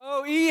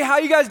E, how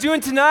you guys doing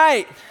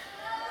tonight?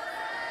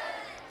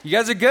 You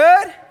guys are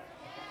good?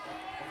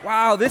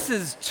 Wow, this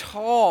is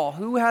tall.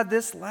 Who had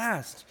this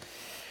last?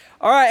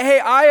 All right, hey,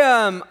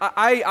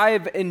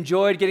 I've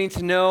enjoyed getting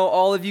to know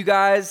all of you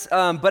guys,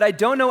 but I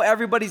don't know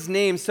everybody's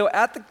name. So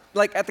at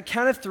the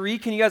count of 3,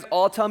 can you guys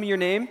all tell me your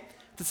name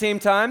at the same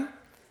time?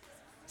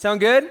 Sound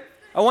good?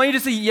 I want you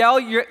just to yell.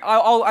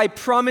 I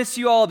promise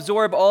you I'll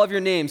absorb all of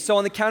your names. So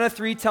on the count of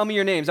 3, tell me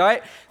your names, all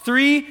right?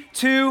 3,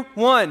 2,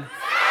 1.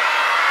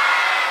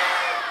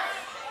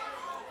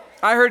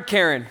 I heard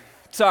Karen.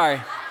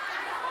 Sorry.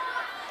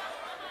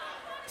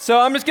 So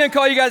I'm just going to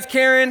call you guys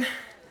Karen.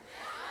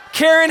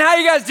 Karen, how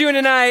you guys doing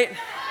tonight?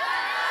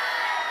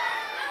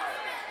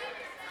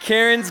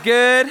 Karen's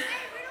good.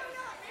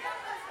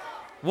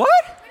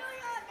 What?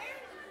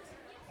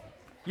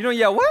 You don't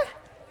yell what?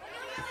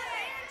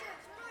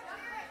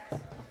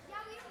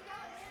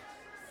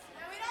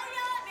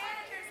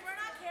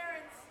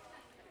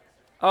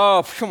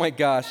 Oh my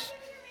gosh.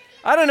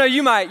 I don't know,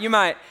 you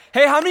might.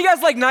 Hey, how many of you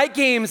guys like night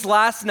games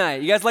last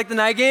night? You guys like the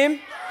night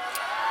game?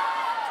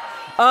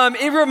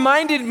 It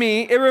reminded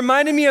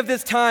me of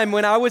this time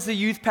when I was a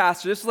youth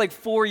pastor. This was like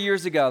 4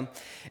 years ago.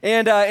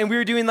 And we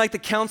were doing like the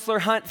counselor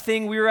hunt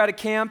thing. We were at a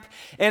camp.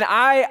 And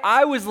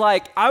I was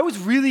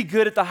really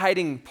good at the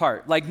hiding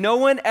part. Like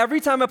every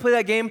time I play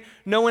that game,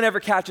 no one ever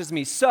catches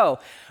me. So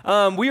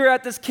we were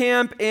at this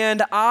camp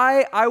and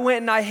I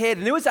went and I hid.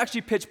 And it was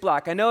actually pitch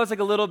black. I know it was like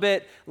a little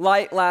bit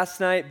light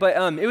last night, but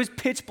it was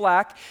pitch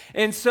black.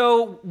 And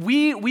so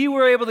we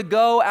were able to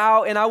go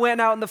out and I went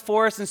out in the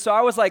forest. And so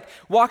I was like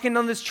walking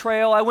on this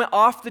trail. I went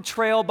off the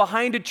trail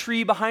behind a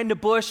tree, behind a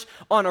bush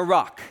on a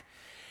rock.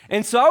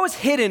 And so I was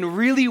hidden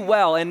really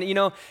well, and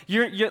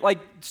you're like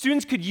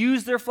students could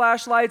use their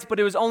flashlights,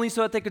 but it was only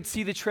so that they could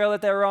see the trail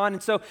that they were on.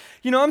 And so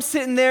I'm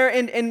sitting there,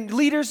 and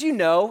leaders,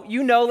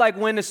 like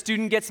when a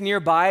student gets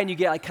nearby and you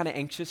get like kind of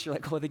anxious, you're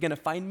like, oh, are they gonna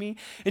find me?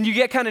 And you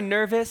get kind of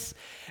nervous.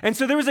 And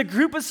so there was a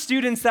group of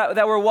students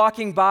that were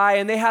walking by,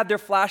 and they had their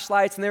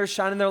flashlights and they were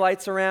shining their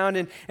lights around,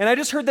 and I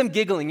just heard them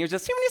giggling. You're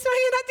just,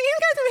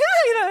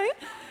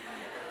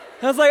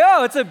 I was like,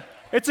 oh,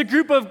 it's a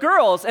group of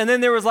girls. And then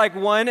there was like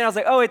one, and I was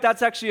like, oh, wait,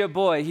 that's actually a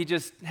boy. He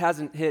just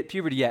hasn't hit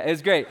puberty yet. It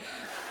was great.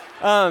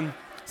 So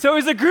it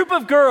was a group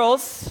of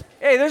girls.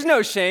 Hey, there's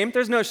no shame.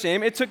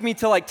 It took me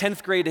till like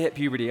 10th grade to hit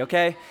puberty,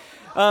 okay?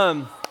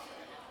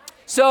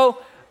 So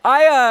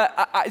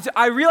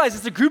I realized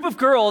it's a group of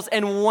girls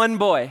and one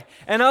boy.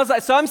 And I was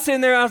like, so I'm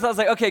sitting there, and I was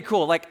like, okay,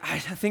 cool. Like, I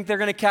think they're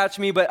going to catch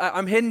me, but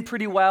I'm hidden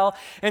pretty well.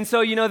 And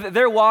so,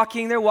 they're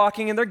walking, and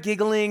they're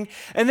giggling.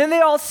 And then they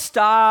all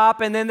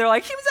stop, and then they're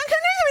like,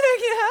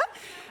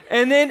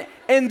 and then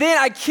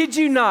I kid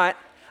you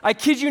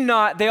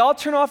not, they all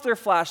turn off their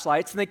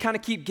flashlights, and they kind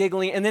of keep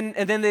giggling, and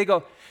then they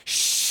go,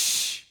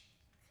 shh.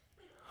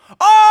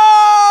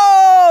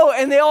 Oh!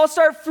 And they all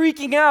start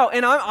freaking out,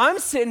 and I'm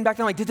sitting back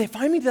there like, did they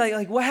find me?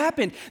 Like, what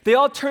happened? They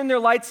all turn their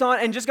lights on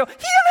and just go,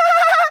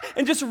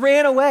 and just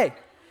ran away.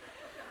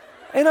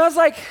 And I was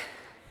like,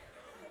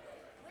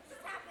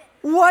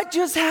 what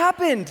just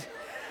happened?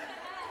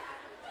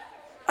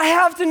 I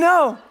have to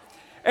know.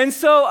 And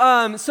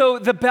so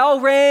the bell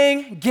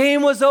rang,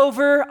 game was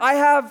over, I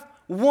have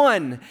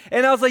won.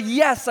 And I was like,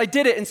 yes, I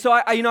did it. And so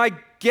I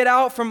get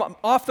out from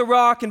off the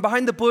rock and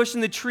behind the bush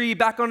and the tree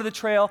back onto the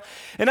trail.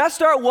 And I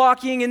start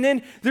walking, and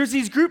then there's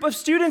these group of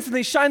students, and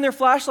they shine their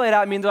flashlight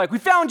at me, and they're like, we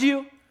found you.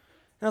 And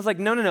I was like,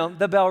 no,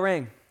 the bell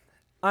rang.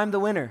 I'm the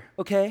winner,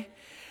 okay?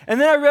 And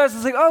then I realized, I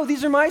was like, oh,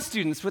 these are my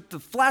students with the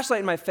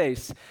flashlight in my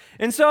face.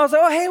 And so I was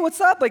like, oh, hey, what's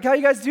up? Like, how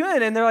you guys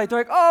doing? And they're like,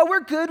 oh,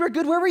 we're good.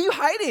 Where were you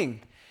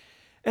hiding?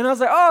 And I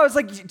was like, oh, I was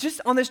like just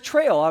on this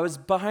trail. I was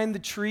behind the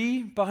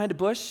tree, behind a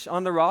bush,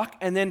 on the rock.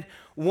 And then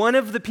one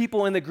of the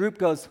people in the group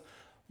goes,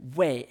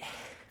 wait,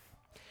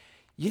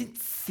 you didn't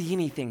see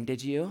anything,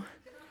 did you?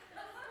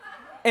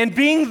 And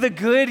being the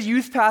good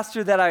youth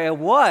pastor that I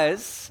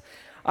was,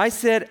 I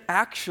said,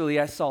 actually,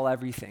 I saw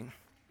everything.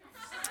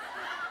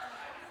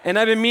 And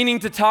I've been meaning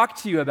to talk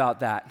to you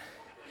about that.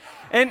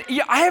 And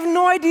I have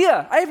no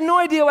idea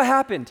what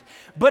happened,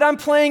 but I'm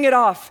playing it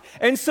off.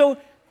 And so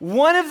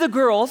one of the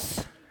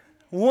girls,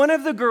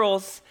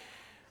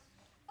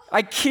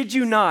 I kid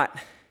you not,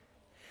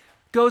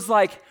 goes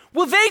like,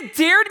 well, they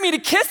dared me to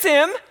kiss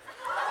him.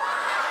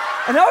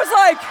 And I was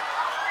like,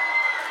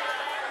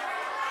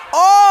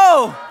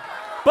 oh,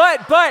 but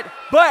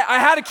I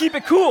had to keep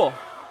it cool.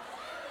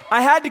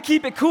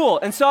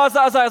 And so I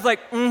was like,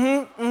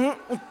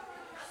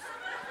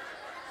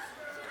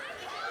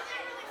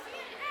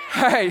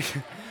 All right,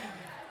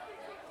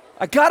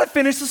 I gotta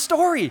finish the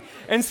story.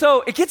 And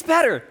so it gets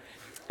better.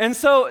 And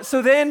so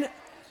then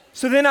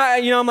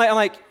I'm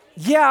like,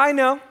 yeah, I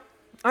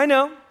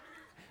know,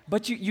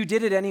 but you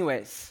did it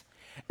anyways.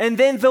 And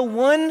then the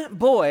one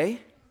boy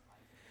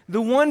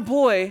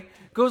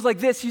goes like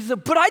this. He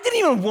said, but I didn't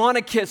even want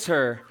to kiss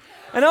her.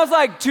 And I was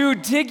like,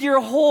 dude, dig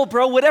your hole,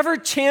 bro. Whatever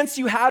chance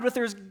you had with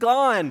her is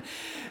gone.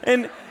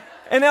 And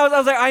And I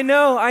was like, I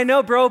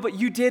know, bro, but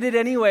you did it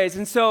anyways.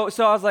 And so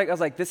I was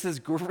like,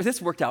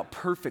 this worked out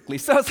perfectly.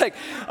 So I was like,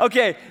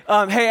 okay,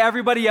 hey,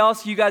 everybody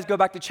else, you guys go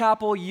back to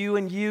chapel.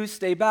 You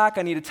stay back.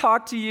 I need to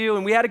talk to you.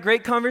 And we had a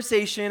great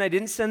conversation. I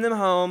didn't send them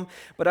home,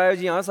 but I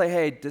was like,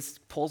 hey, this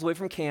pulls away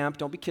from camp.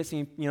 Don't be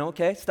kissing,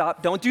 okay,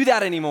 stop. Don't do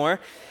that anymore.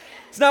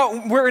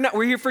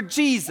 We're here for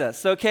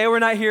Jesus, okay? We're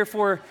not here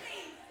for,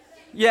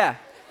 yeah,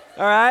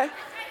 all right?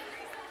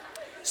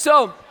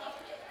 So,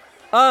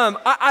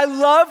 I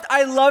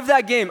loved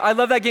that game. I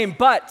love that game,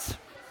 but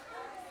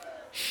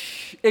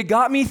it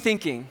got me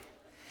thinking,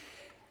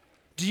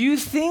 do you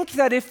think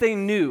that if they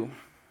knew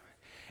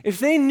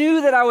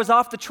that I was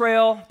off the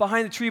trail,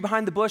 behind the tree,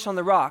 behind the bush, on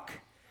the rock,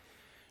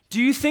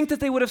 do you think that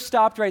they would have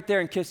stopped right there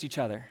and kissed each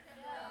other?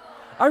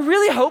 I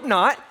really hope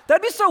not.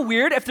 That'd be so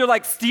weird if they're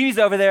like, Stevie's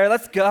over there,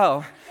 let's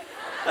go.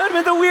 That would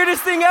have been the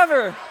weirdest thing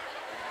ever.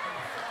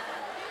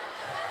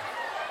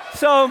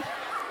 So,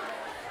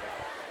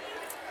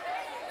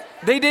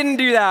 they didn't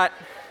do that.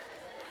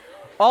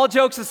 All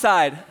jokes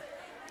aside,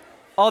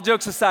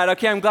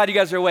 okay, I'm glad you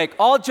guys are awake.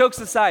 All jokes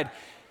aside,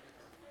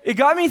 it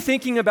got me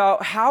thinking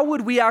about how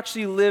would we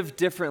actually live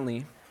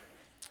differently?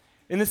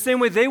 In the same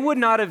way, they would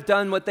not have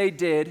done what they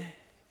did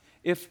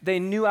if they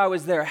knew I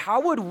was there.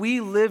 How would we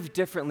live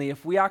differently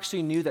if we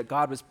actually knew that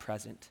God was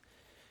present?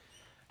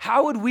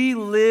 How would we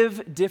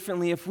live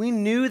differently if we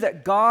knew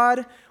that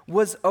God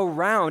was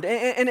around?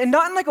 And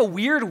not in like a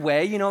weird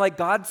way, like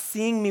God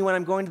seeing me when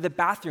I'm going to the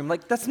bathroom.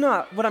 Like, that's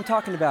not what I'm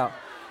talking about.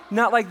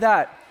 Not like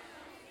that.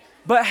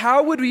 But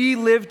how would we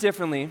live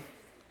differently?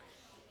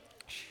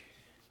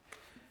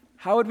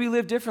 How would we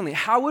live differently?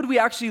 How would we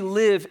actually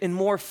live in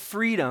more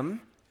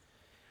freedom?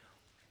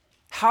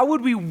 How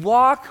would we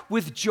walk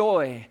with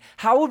joy?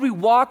 How would we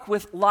walk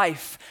with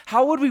life?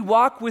 How would we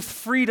walk with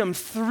freedom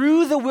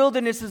through the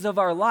wildernesses of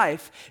our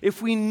life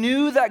if we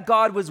knew that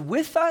God was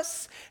with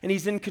us and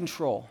He's in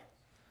control?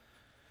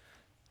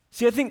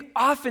 See, I think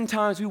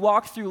oftentimes we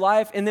walk through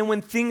life and then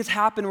when things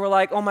happen, we're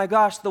like, oh my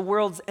gosh, the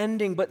world's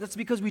ending. But that's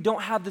because we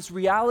don't have this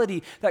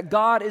reality that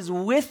God is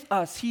with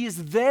us. He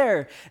is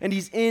there and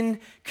He's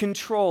in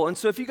control. And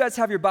so if you guys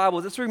have your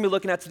Bibles, that's what we're going to be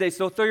looking at today.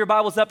 So throw your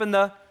Bibles up in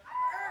the...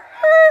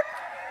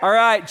 All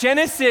right,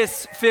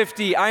 Genesis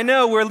 50. I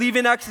know, we're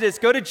leaving Exodus.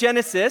 Go to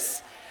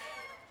Genesis.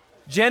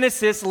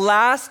 Genesis,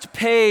 last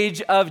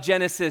page of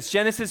Genesis.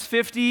 Genesis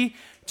 50.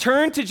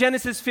 Turn to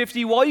Genesis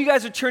 50. While you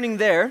guys are turning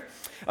there,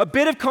 a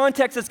bit of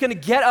context that's going to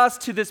get us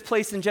to this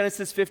place in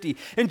Genesis 50.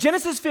 In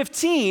Genesis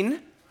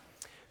 15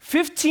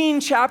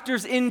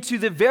 chapters into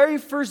the very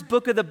first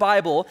book of the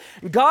Bible,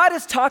 God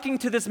is talking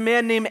to this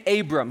man named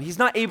Abram. He's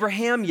not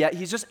Abraham yet,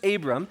 he's just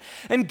Abram.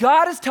 And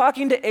God is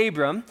talking to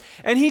Abram,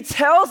 and He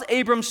tells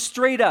Abram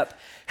straight up,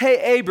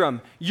 hey,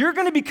 Abram, you're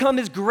going to become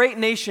this great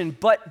nation,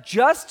 but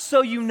just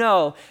so you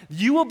know,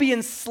 you will be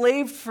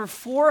enslaved for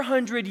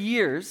 400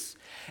 years,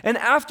 and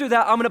after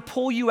that, I'm going to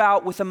pull you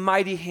out with a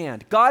mighty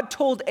hand. God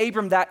told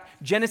Abram that,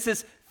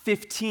 Genesis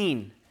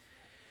 15.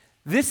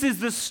 This is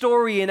the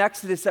story in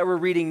Exodus that we're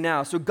reading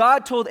now. So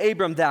God told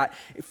Abram that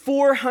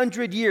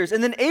 400 years.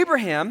 And then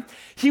Abraham,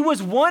 he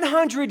was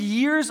 100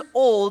 years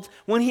old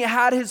when he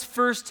had his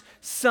first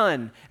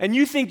son. And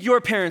you think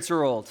your parents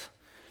are old.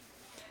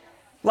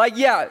 Like,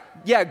 yeah,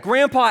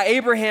 Grandpa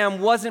Abraham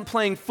wasn't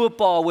playing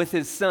football with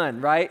his son,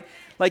 right?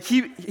 Like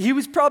he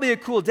was probably a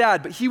cool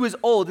dad, but he was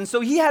old. And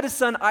so he had his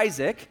son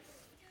Isaac.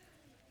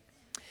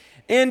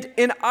 And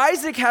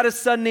Isaac had a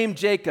son named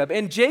Jacob.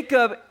 And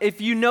Jacob, if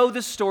you know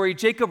the story,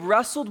 Jacob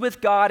wrestled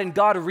with God and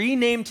God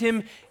renamed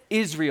him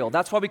Israel.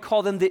 That's why we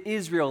call them the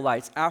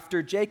Israelites,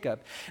 after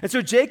Jacob. And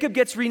so Jacob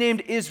gets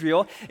renamed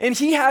Israel, and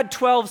he had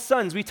 12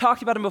 sons. We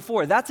talked about him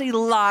before. That's a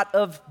lot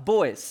of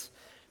boys.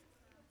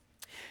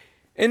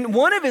 And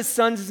one of his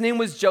sons, his name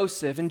was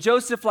Joseph. And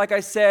Joseph, like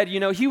I said,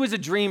 he was a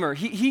dreamer.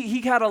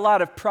 He had a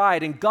lot of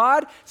pride, and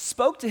God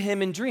spoke to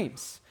him in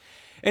dreams.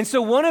 And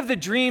so one of the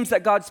dreams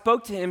that God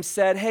spoke to him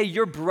said, hey,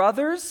 your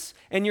brothers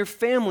and your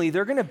family,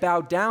 they're going to bow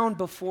down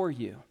before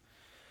you.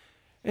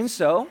 And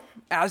so,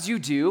 as you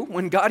do,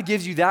 when God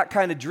gives you that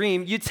kind of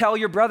dream, you tell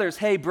your brothers,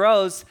 hey,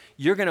 bros,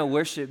 you're going to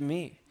worship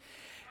me.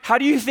 How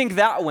do you think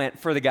that went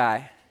for the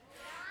guy?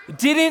 It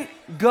didn't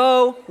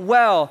go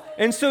well.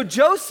 And so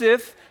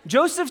Joseph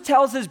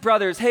tells his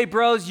brothers, hey,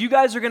 bros, you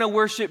guys are going to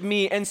worship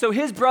me. And so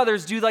his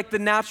brothers do like the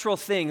natural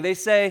thing. They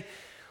say,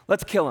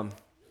 let's kill him.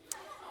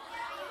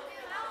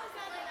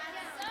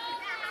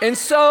 And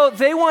so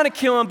they want to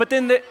kill him, but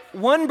then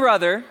one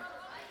brother,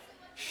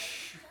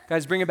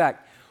 guys, bring it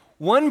back.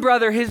 One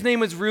brother, his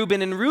name was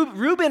Reuben, and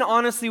Reuben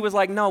honestly was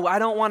like, no, I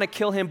don't want to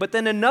kill him. But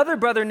then another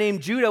brother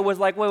named Judah was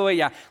like, wait,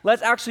 yeah,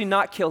 let's actually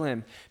not kill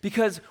him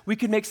because we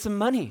could make some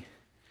money.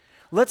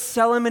 Let's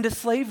sell him into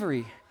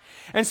slavery.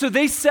 And so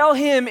they sell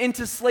him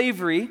into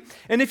slavery.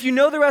 And if you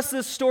know the rest of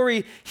the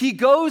story, he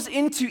goes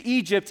into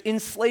Egypt in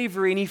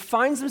slavery, and he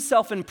finds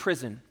himself in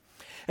prison.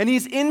 And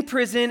he's in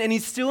prison, and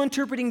he's still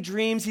interpreting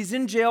dreams. He's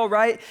in jail,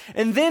 right?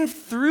 And then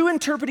through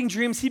interpreting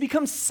dreams, he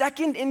becomes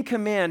second in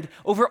command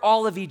over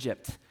all of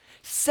Egypt.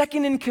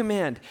 Second in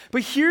command.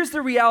 But here's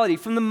the reality.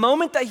 From the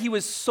moment that he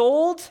was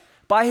sold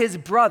by his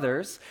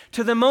brothers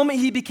to the moment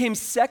he became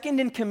second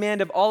in command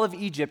of all of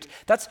Egypt,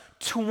 that's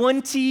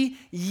 20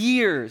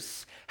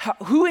 years.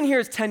 Who in here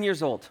is 10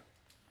 years old?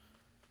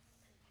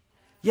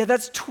 Yeah,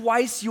 that's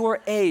twice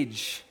your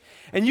age.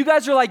 And you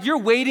guys are like, you're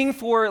waiting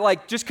for,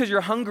 like, just because you're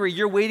hungry,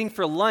 you're waiting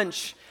for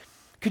lunch.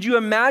 Could you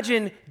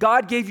imagine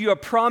God gave you a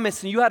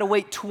promise and you had to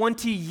wait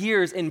 20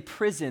 years in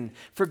prison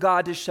for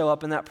God to show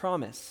up in that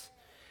promise?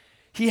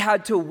 He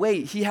had to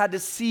wait. He had to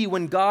see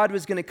when God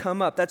was going to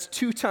come up. That's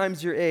 2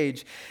 times your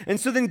age. And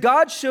so then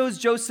God shows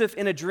Joseph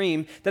in a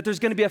dream that there's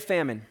going to be a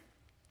famine.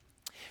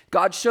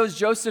 God shows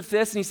Joseph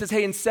this, and he says,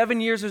 hey, in 7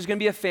 years, there's going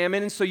to be a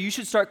famine, and so you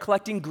should start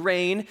collecting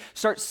grain,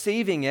 start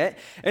saving it.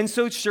 And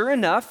so sure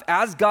enough,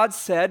 as God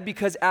said,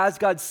 because as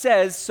God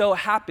says, so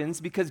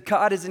happens, because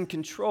God is in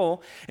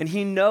control, and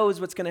he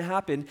knows what's going to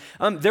happen,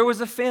 there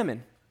was a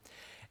famine.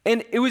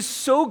 And it was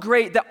so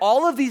great that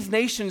all of these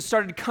nations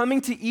started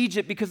coming to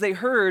Egypt because they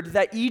heard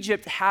that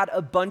Egypt had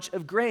a bunch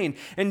of grain.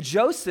 And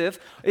Joseph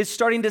is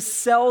starting to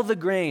sell the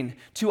grain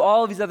to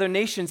all of these other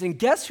nations, and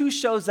guess who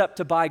shows up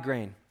to buy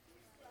grain?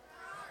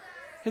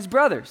 His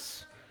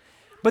brothers.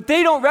 But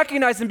they don't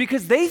recognize him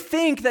because they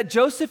think that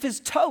Joseph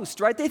is toast,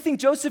 right? They think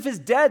Joseph is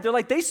dead. They're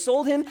like, they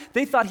sold him.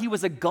 They thought he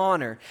was a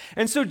goner.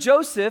 And so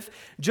Joseph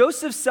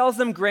sells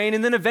them grain,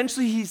 and then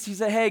eventually he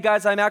said, hey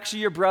guys, I'm actually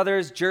your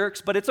brothers,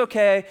 jerks, but it's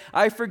okay.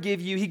 I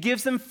forgive you. He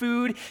gives them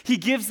food. He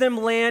gives them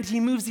land. He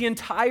moves the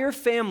entire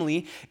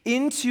family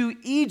into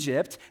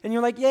Egypt. And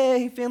you're like,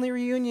 yay, family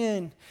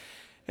reunion.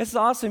 It's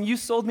awesome. You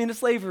sold me into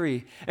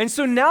slavery. And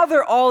so now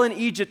they're all in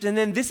Egypt, and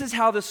then this is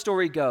how the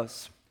story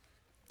goes.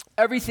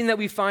 Everything that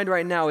we find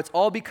right now, it's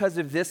all because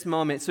of this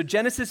moment. So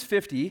Genesis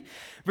 50,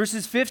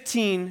 verses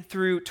 15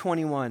 through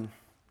 21.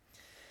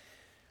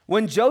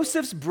 When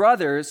Joseph's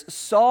brothers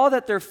saw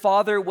that their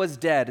father was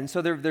dead, and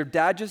so their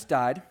dad just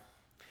died,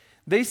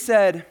 they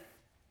said,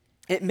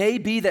 it may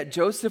be that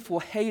Joseph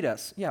will hate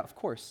us, yeah, of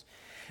course,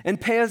 and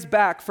pay us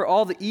back for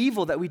all the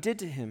evil that we did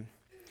to him.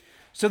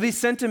 So they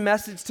sent a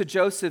message to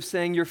Joseph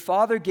saying, your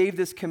father gave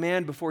this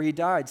command before he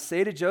died.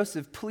 Say to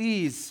Joseph,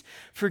 please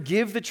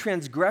forgive the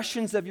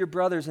transgressions of your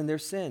brothers and their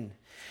sin,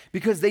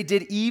 because they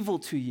did evil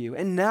to you.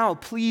 And now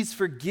please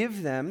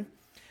forgive them,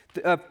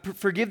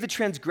 forgive the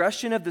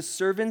transgression of the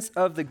servants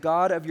of the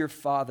God of your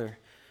father.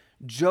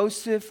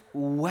 Joseph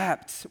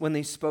wept when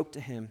they spoke to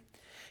him.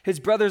 His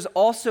brothers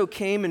also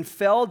came and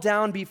fell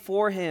down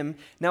before him.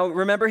 Now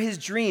remember his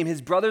dream.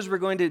 His brothers were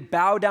going to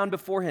bow down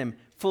before him,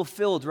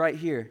 fulfilled right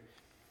here.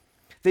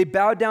 They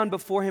bowed down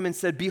before him and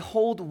said,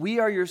 behold, we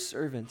are your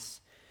servants.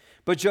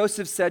 But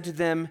Joseph said to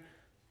them,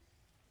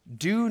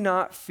 do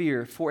not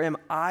fear, for am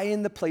I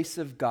in the place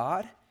of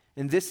God?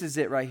 And this is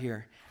it right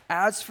here.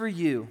 As for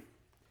you,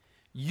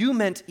 you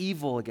meant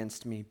evil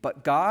against me,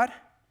 but God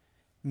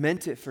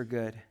meant it for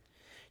good,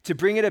 to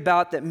bring it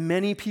about that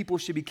many people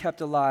should be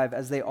kept alive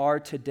as they are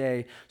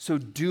today. So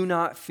do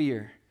not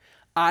fear.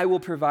 I will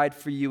provide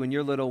for you and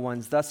your little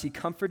ones. Thus he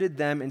comforted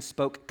them and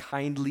spoke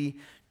kindly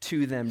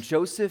to them.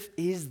 Joseph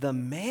is the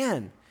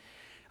man.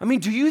 I mean,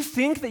 do you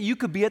think that you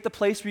could be at the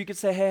place where you could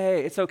say,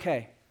 hey, it's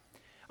okay.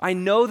 I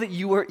know that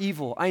you were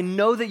evil. I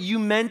know that you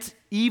meant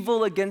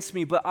evil against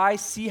me, but I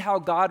see how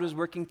God was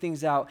working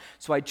things out,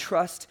 so I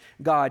trust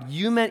God.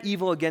 You meant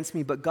evil against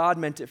me, but God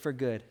meant it for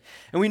good.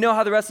 And we know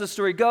how the rest of the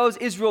story goes.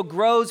 Israel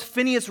grows.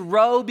 Phinehas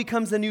Rowe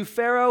becomes the new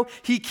Pharaoh.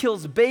 He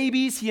kills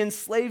babies. He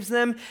enslaves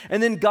them.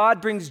 And then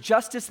God brings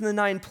justice in the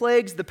 9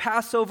 plagues, the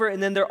Passover,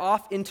 and then they're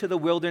off into the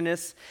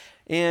wilderness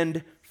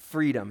and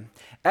freedom.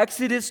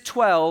 Exodus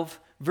 12,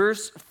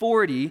 verse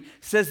 40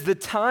 says the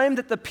time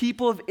that the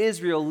people of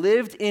Israel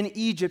lived in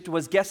Egypt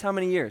was, guess how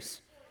many years?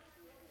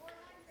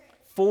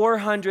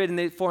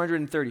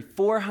 430.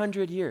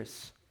 400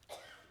 years.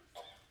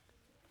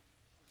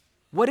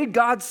 What did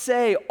God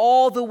say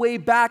all the way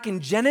back in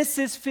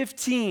Genesis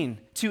 15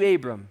 to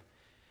Abram?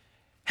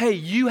 Hey,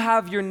 you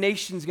have your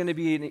nation's going to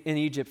be in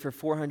Egypt for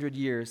 400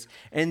 years.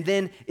 And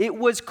then it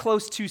was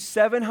close to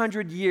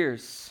 700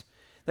 years.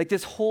 Like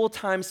this whole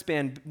time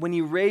span, when he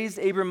raised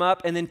Abram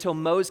up and then till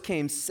Moses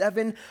came,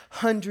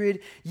 700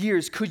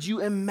 years. Could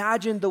you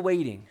imagine the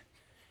waiting?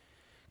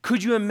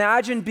 Could you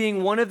imagine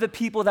being one of the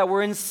people that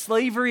were in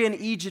slavery in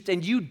Egypt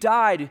and you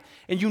died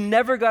and you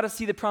never got to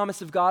see the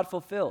promise of God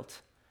fulfilled?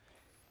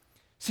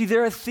 See,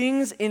 there are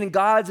things in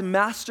God's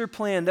master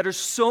plan that are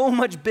so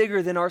much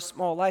bigger than our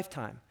small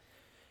lifetime.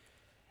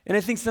 And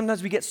I think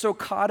sometimes we get so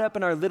caught up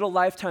in our little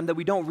lifetime that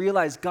we don't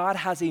realize God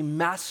has a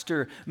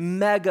master,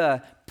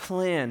 mega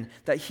plan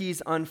that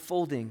he's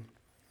unfolding.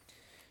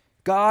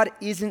 God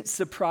isn't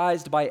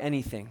surprised by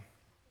anything.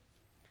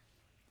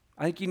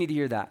 I think you need to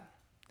hear that.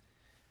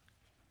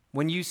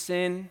 When you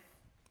sin,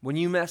 when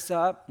you mess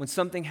up, when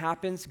something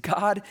happens,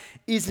 God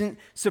isn't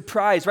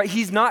surprised, right?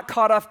 He's not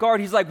caught off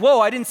guard. He's like,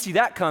 whoa, I didn't see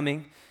that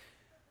coming.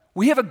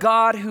 We have a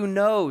God who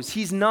knows.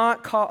 He's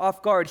not caught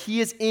off guard. He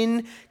is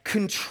in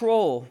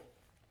control.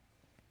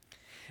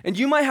 And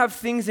you might have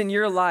things in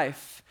your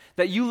life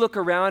that you look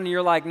around and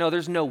you're like, no,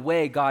 there's no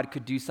way God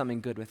could do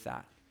something good with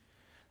that.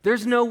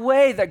 There's no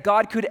way that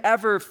God could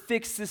ever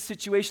fix this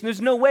situation.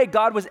 There's no way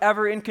God was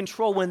ever in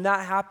control when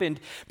that happened.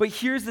 But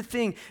here's the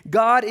thing,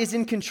 God is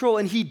in control,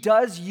 and he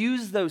does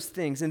use those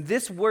things. And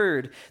this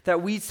word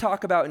that we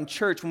talk about in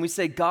church when we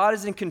say God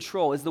is in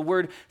control is the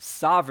word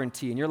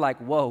sovereignty. And you're like,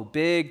 whoa,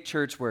 big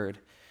church word.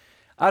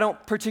 I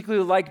don't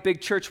particularly like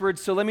big church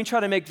words, so let me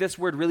try to make this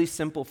word really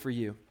simple for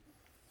you.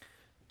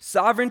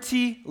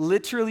 Sovereignty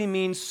literally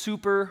means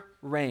super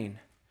reign.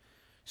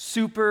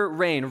 Super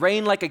reign.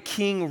 Reign like a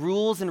king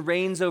rules and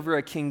reigns over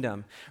a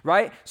kingdom,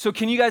 right? So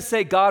can you guys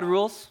say God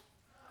rules?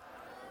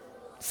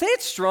 Say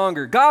it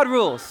stronger. God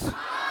rules.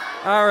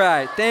 All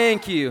right,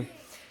 thank you.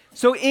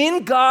 So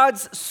in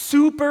God's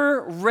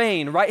super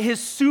reign, right,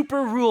 his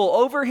super rule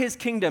over his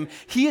kingdom,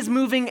 he is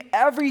moving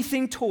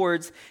everything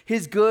towards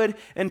his good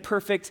and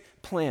perfect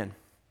plan.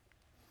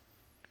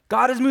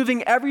 God is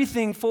moving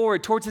everything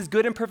forward towards his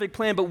good and perfect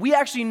plan, but we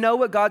actually know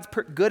what God's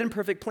good and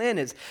perfect plan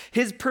is.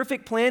 His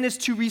perfect plan is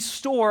to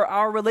restore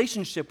our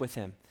relationship with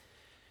him.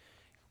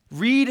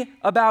 Read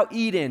about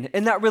Eden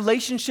and that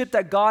relationship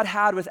that God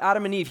had with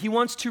Adam and Eve. He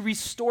wants to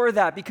restore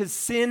that because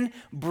sin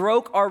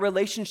broke our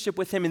relationship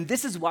with him, and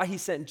this is why he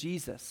sent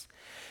Jesus.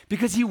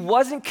 Because he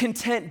wasn't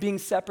content being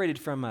separated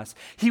from us.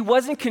 He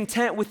wasn't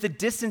content with the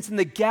distance and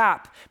the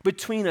gap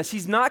between us.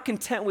 He's not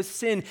content with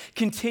sin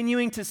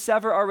continuing to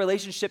sever our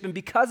relationship. And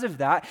because of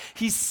that,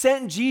 he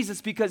sent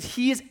Jesus because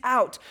he is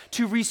out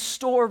to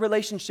restore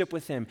relationship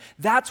with him.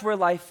 That's where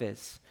life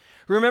is.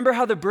 Remember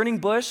how the burning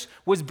bush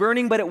was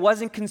burning, but it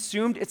wasn't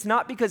consumed? It's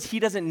not because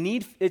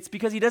it's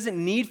because he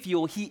doesn't need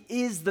fuel. He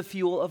is the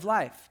fuel of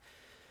life.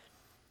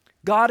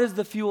 God is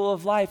the fuel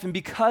of life, and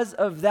because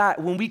of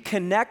that, when we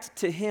connect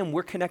to him,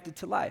 we're connected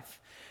to life.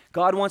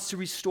 God wants to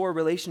restore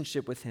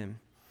relationship with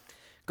him.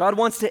 God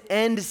wants to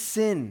end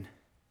sin.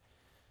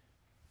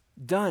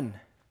 Done.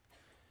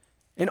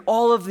 And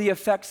all of the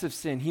effects of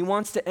sin. He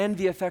wants to end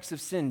the effects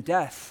of sin,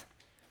 death,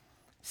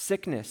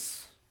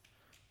 sickness,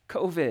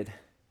 COVID,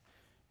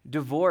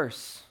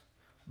 divorce,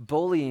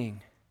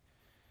 bullying.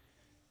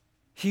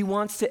 He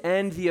wants to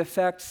end the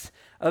effects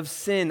of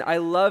sin. I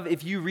love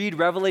if you read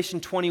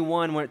Revelation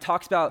 21 when it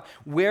talks about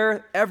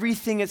where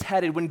everything is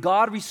headed. When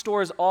God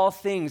restores all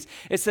things,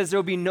 it says there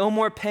will be no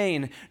more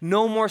pain,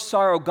 no more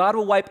sorrow. God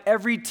will wipe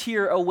every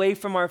tear away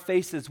from our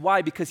faces.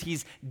 Why? Because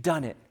he's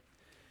done it.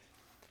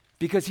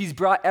 Because he's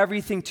brought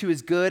everything to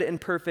his good and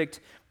perfect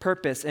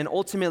purpose. And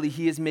ultimately,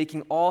 he is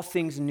making all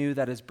things new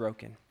that is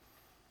broken.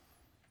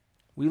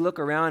 We look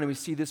around and we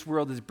see this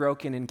world is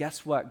broken, and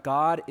guess what?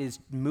 God is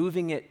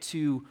moving it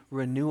to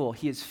renewal.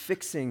 He is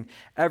fixing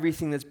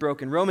everything that's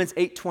broken. Romans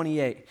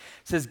 8:28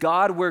 says,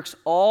 God works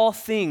all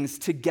things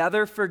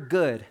together for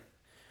good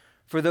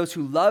for those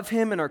who love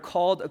him and are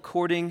called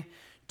according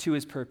to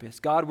his purpose.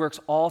 God works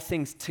all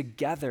things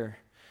together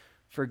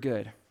for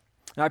good.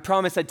 Now, I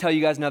promised I'd tell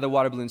you guys another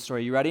water balloon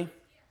story. You ready?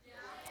 Yeah.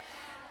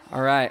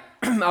 All right.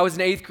 I was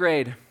in 8th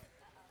grade.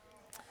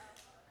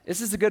 This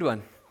is a good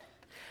one.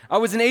 I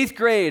was in 8th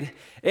grade,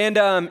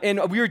 and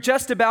we were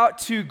just about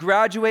to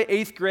graduate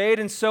 8th grade,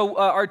 and so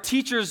our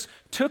teachers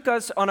took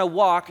us on a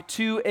walk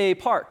to a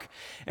park,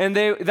 and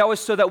that was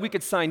so that we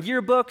could sign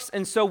yearbooks,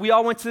 and so we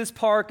all went to this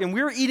park, and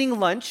we were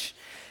eating lunch,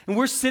 and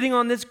we're sitting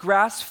on this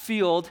grass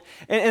field,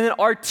 and then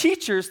our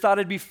teachers thought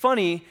it'd be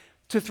funny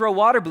to throw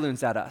water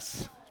balloons at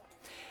us.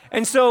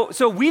 And so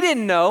we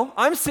didn't know.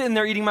 I'm sitting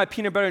there eating my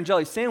peanut butter and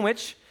jelly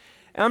sandwich,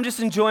 and I'm just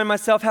enjoying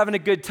myself, having a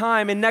good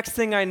time. And next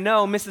thing I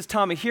know, Mrs.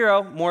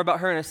 Tamahiro, more about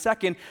her in a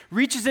second,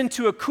 reaches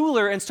into a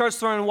cooler and starts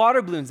throwing water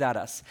balloons at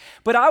us.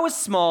 But I was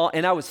small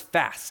and I was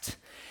fast.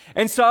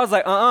 And so I was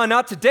like,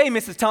 not today,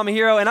 Mrs.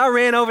 Tamahiro. And I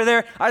ran over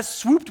there. I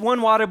swooped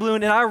one water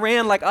balloon and I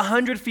ran like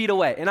 100 feet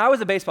away. And I was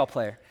a baseball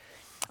player.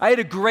 I had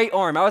a great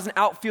arm. I was an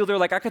outfielder.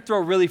 Like I could throw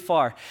really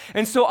far.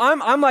 And so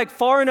I'm like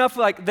far enough,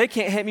 like they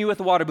can't hit me with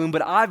a water balloon,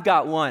 but I've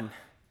got one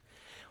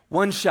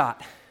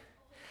shot.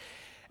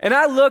 And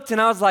I looked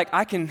and I was like,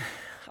 I could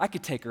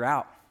take her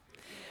out.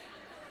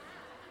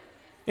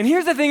 And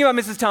here's the thing about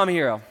Mrs.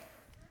 Tamahiro.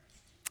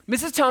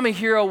 Mrs.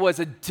 Tamahiro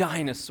was a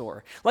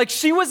dinosaur. Like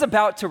she was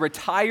about to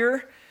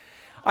retire.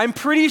 I'm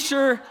pretty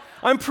sure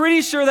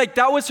like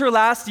that was her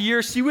last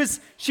year. She was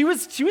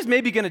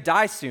maybe gonna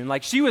die soon.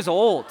 Like she was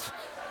old.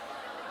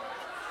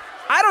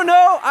 I don't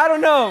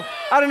know.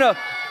 All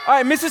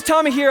right, Mrs.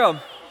 Tamahiro.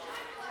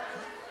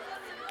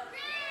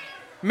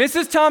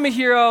 Mrs.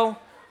 Tamahiro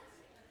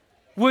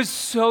was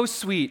so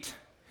sweet.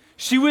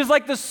 She was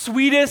like the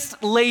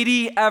sweetest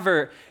lady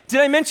ever. Did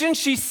I mention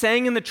she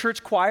sang in the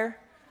church choir?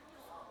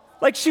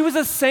 Like she was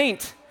a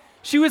saint.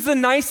 She was the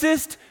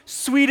nicest,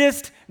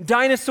 sweetest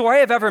dinosaur I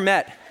have ever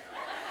met,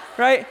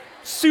 right?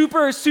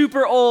 Super,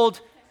 super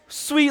old,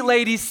 sweet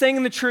lady, sang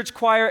in the church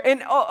choir. And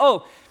did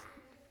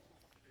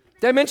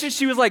I mention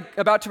she was like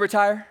about to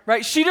retire,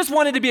 right? She just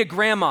wanted to be a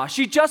grandma.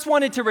 She just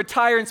wanted to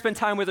retire and spend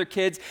time with her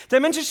kids. Did I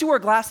mention she wore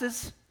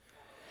glasses?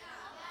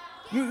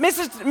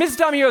 Mrs.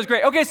 Tamahiro is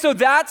great. Okay, so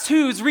that's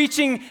who's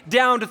reaching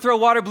down to throw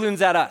water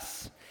balloons at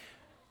us.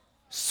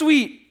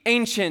 Sweet,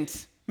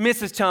 ancient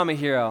Mrs.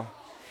 Tamahiro.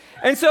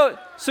 And so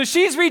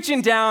she's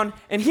reaching down,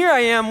 and here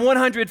I am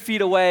 100 feet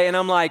away, and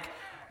I'm like,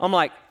 I'm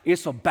like,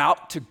 it's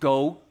about to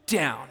go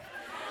down.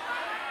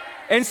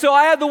 And so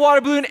I had the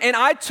water balloon, and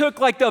I took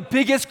like the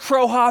biggest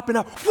crow hop,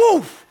 and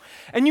whoo!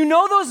 And you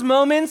know those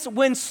moments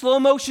when slow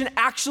motion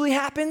actually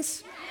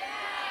happens?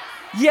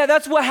 Yeah,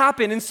 that's what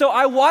happened. And so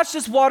I watched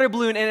this water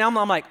balloon, and I'm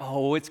like,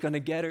 oh, it's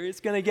gonna get her, it's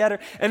gonna get her.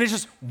 And it's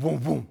just boom,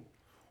 boom,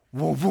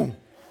 boom, boom,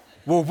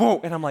 boom, boom.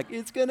 And I'm like,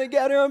 it's gonna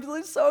get her.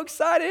 I'm so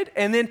excited.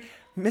 And then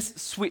Miss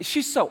Sweet,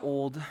 she's so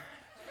old.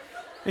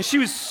 And she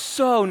was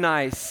so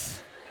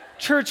nice.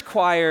 Church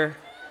choir.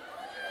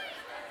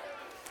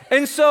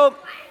 And so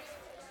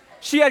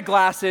she had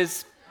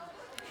glasses.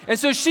 And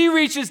so she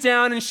reaches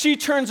down and she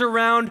turns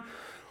around,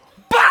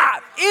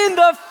 bop, in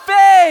the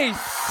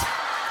face.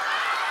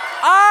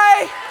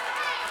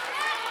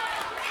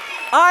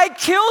 I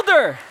killed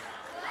her.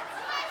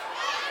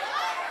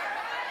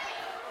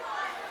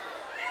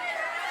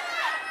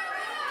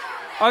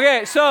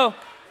 Okay, so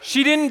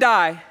she didn't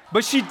die,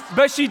 but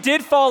she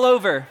did fall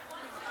over.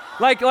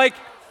 Like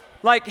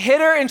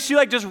hit her, and she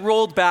like just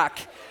rolled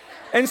back.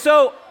 And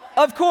so,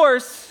 of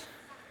course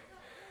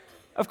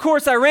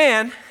I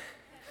ran,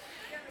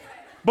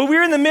 but we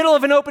were in the middle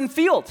of an open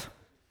field.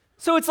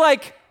 So it's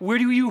like, where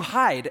do you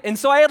hide? And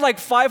so I had like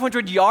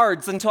 500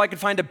 yards until I could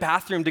find a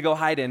bathroom to go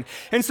hide in.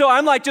 And so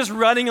I'm like just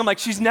running. I'm like,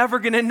 she's never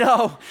gonna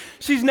know.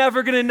 She's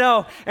never gonna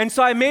know. And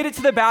so I made it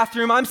to the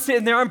bathroom. I'm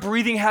sitting there, I'm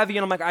breathing heavy,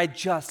 and I'm like, I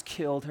just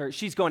killed her.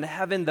 She's going to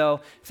heaven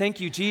though.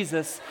 Thank you,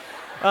 Jesus.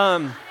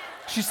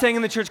 She sang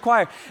in the church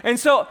choir. And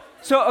so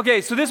this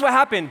is what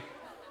happened.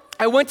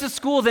 I went to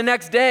school the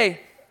next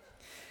day.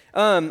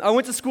 And I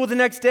went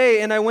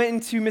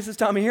into Mrs.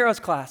 Tomohiro's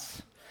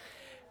class.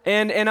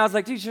 And I was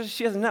like, dude,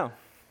 she doesn't know.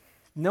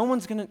 No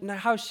one's gonna know.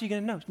 How is she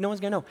gonna know? No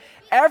one's gonna know.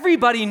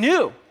 Everybody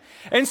knew.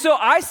 And so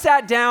I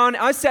sat down,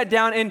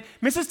 and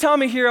Mrs.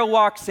 Tomohiro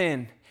walks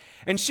in.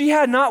 And she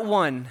had not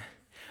one,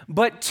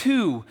 but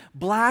two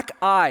black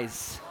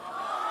eyes.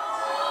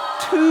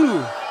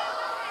 Two.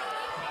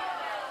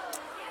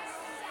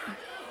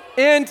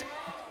 And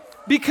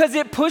because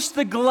it pushed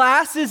the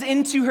glasses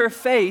into her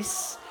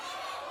face.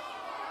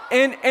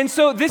 And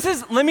so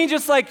let me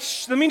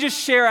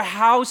just share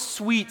how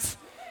sweet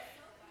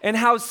and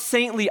how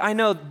saintly. I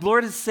know the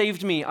Lord has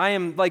saved me. I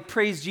am like,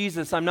 praise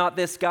Jesus, I'm not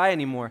this guy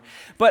anymore.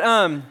 But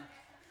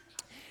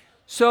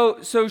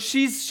so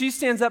she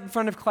stands up in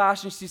front of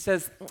class and she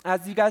says,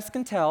 as you guys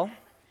can tell,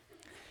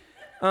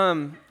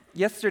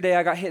 yesterday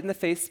I got hit in the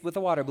face with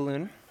a water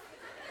balloon.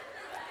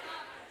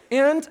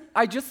 And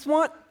I just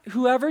want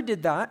whoever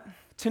did that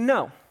to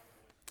know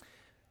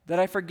that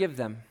I forgive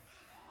them.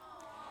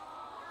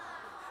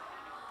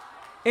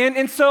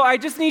 And so I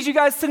just need you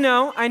guys to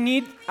know, I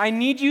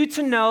need you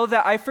to know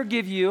that I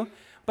forgive you,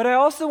 but I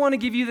also want to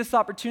give you this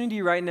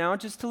opportunity right now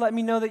just to let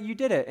me know that you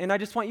did it. And I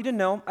just want you to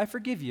know I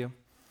forgive you.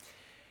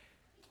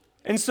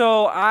 And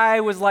so I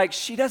was like,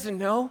 she doesn't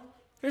know.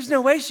 There's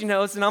no way she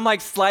knows. And I'm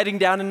like sliding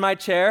down in my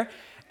chair,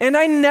 and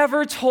I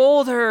never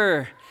told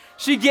her.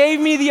 She gave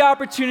me the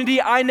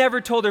opportunity. I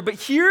never told her. But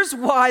here's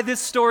why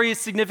this story is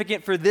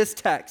significant for this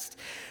text.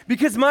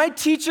 Because my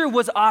teacher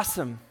was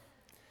awesome.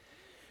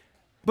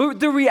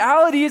 But the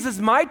reality is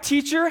my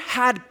teacher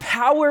had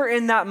power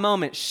in that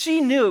moment.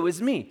 She knew it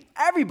was me.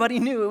 Everybody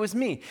knew it was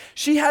me.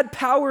 She had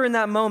power in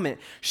that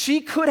moment.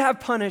 She could have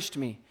punished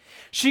me.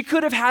 She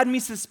could have had me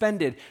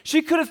suspended.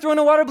 She could have thrown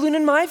a water balloon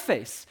in my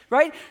face,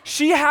 right?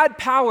 She had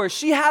power.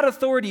 She had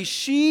authority.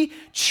 She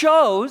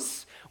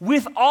chose,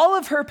 with all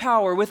of her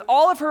power, with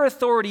all of her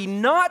authority,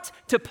 not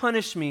to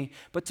punish me,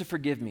 but to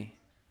forgive me.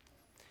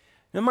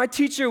 Now, my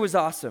teacher was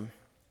awesome,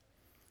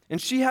 and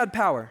she had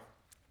power.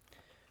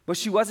 But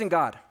she wasn't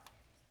God.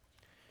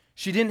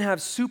 She didn't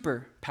have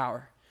super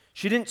power.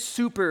 She didn't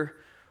super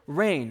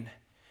reign.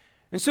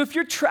 And so if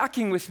you're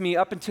tracking with me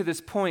up until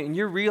this point and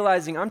you're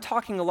realizing I'm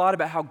talking a lot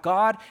about how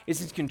God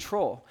is in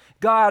control,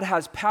 God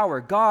has power,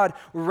 God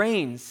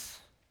reigns.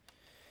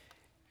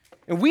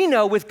 And we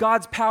know with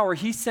God's power,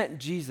 he sent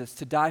Jesus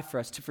to die for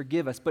us, to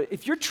forgive us. But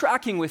if you're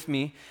tracking with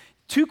me,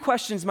 two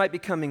questions might be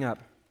coming up.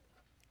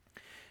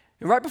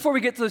 And right before we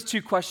get to those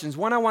two questions,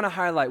 one I want to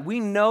highlight. We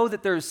know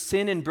that there's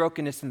sin and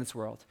brokenness in this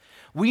world.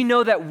 We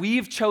know that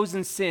we've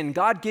chosen sin.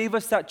 God gave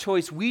us that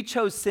choice. We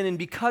chose sin, and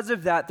because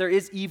of that, there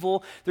is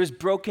evil, there's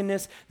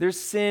brokenness, there's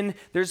sin,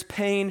 there's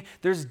pain,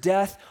 there's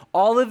death.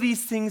 All of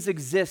these things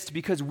exist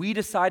because we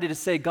decided to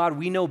say, God,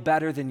 we know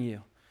better than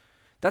you.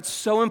 That's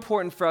so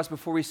important for us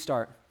before we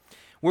start.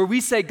 Where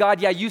we say, God,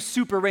 yeah, you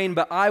super reign,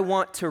 but I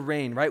want to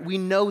reign, right? We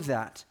know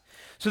that.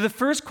 So the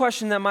first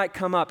question that might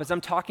come up as I'm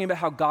talking about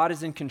how God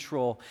is in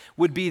control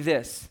would be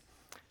this.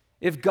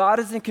 If God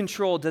is in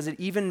control, does it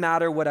even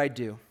matter what I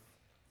do?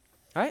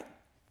 Right?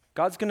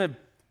 God's going to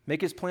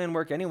make his plan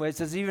work anyways.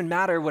 Does it even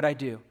matter what I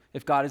do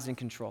if God is in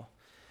control?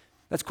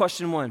 That's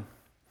question one.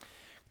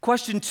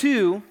 Question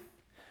two,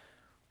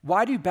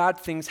 why do bad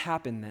things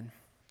happen then?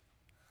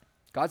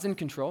 God's in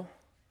control.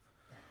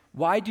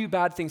 Why do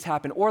bad things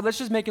happen? Or let's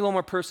just make it a little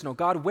more personal.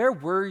 God, where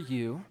were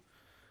you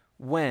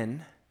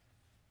when...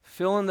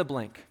 Fill in the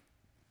blank.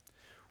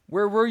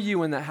 Where were you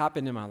when that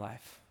happened in my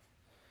life?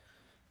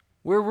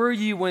 Where were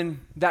you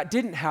when that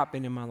didn't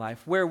happen in my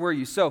life? Where were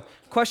you? So,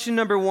 question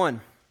number 1.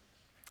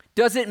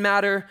 Does it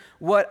matter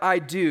what I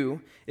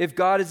do if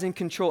God is in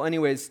control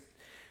anyways?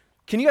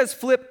 Can you guys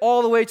flip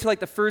all the way to like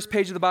the first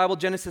page of the Bible,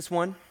 Genesis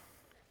 1?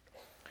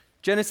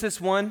 Genesis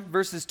 1,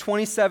 verses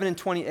 27 and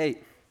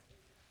 28.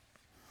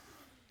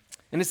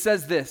 And it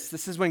says this.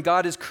 This is when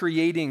God is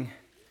creating.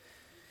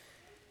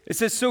 It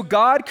says, so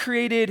God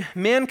created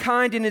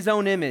mankind in his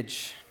own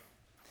image.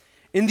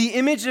 In the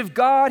image of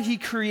God, he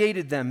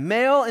created them.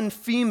 Male and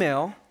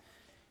female,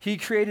 he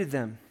created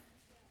them.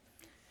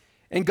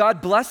 And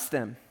God blessed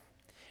them.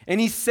 And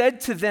he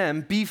said to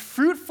them, be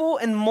fruitful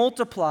and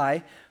multiply,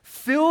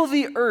 fill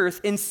the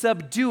earth and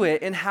subdue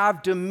it, and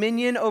have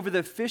dominion over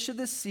the fish of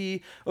the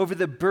sea, over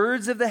the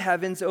birds of the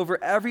heavens,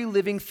 over every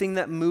living thing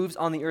that moves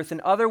on the earth. In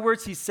other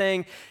words, he's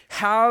saying,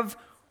 have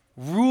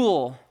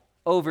rule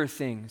over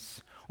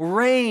things.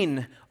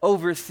 Reign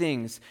over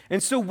things.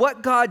 And so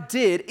what God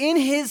did in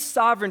his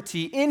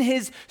sovereignty, in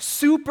his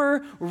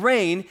super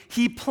reign,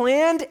 he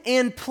planned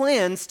and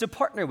plans to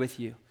partner with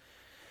you.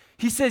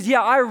 He says,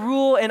 yeah, I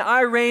rule and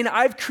I reign.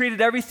 I've created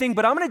everything,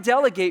 but I'm going to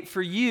delegate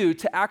for you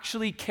to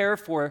actually care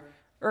for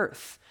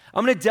earth.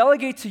 I'm going to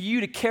delegate to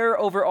you to care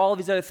over all of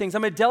these other things.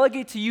 I'm going to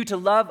delegate to you to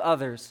love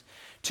others,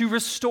 to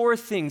restore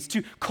things,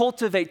 to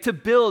cultivate, to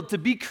build, to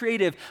be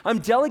creative. I'm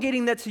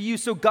delegating that to you.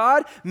 So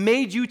God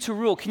made you to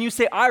rule. Can you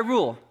say, I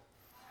rule?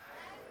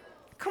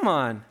 Come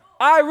on.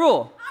 I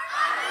rule.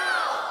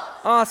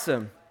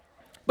 Awesome.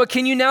 But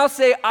can you now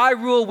say, I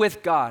rule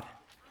with God?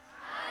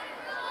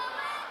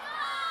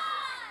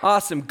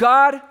 Awesome.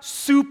 God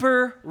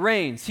super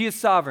reigns. He is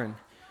sovereign.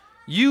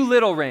 You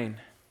little reign.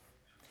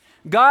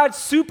 God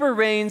super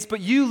reigns,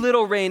 but you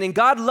little reign. And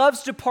God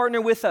loves to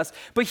partner with us.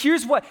 But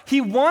here's what.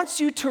 He wants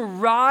you to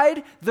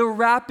ride the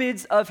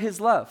rapids of his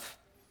love.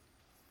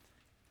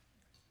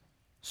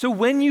 So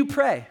when you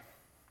pray,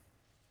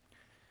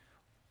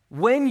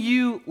 when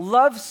you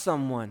love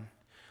someone,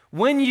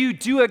 when you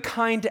do a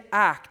kind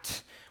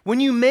act,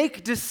 when you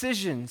make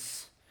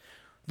decisions,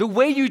 the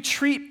way you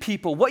treat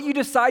people, what you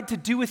decide to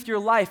do with your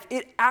life,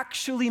 it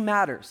actually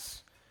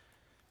matters.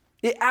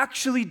 It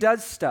actually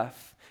does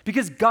stuff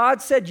because God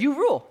said you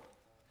rule.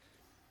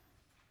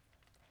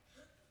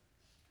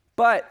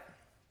 But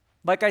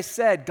like I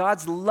said,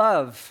 God's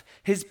love,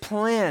 his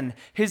plan,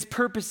 his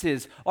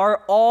purposes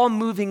are all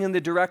moving in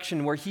the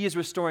direction where he is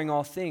restoring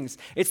all things.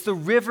 It's the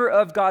river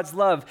of God's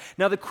love.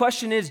 Now the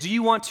question is, do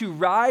you want to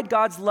ride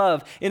God's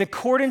love in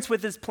accordance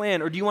with his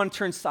plan, or do you want to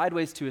turn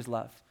sideways to his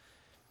love?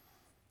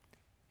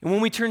 And when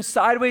we turn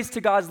sideways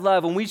to God's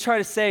love, when we try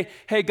to say,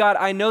 hey, God,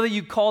 I know that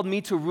you called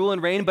me to rule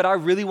and reign, but I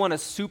really want to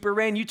super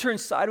reign, you turn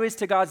sideways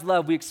to God's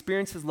love, we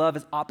experience his love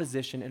as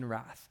opposition and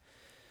wrath.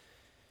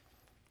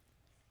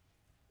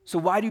 So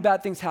why do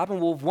bad things happen?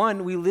 Well,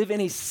 one, we live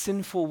in a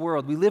sinful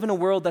world. We live in a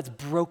world that's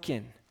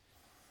broken.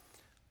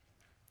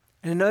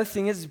 And another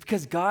thing is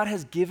because God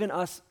has given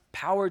us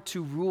power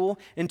to rule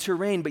and to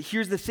reign. But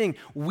here's the thing.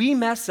 We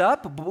mess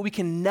up, but we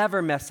can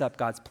never mess up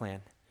God's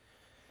plan.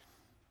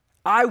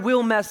 I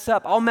will mess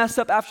up. I'll mess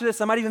up after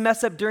this. I might even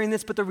mess up during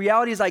this, but the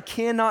reality is I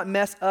cannot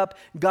mess up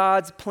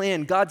God's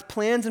plan. God's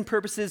plans and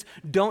purposes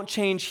don't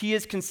change. He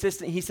is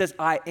consistent. He says,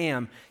 I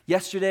am,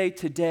 yesterday,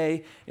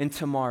 today, and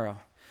tomorrow.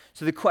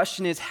 So the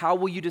question is, how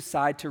will you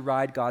decide to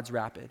ride God's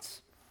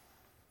rapids?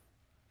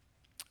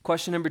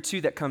 Question number 2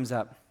 that comes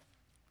up.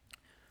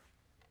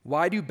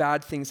 Why do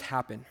bad things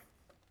happen?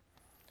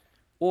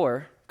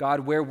 Or, God,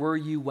 where were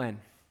you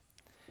when?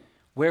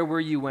 Where were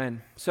you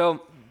when?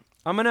 So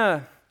I'm going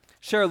to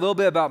share a little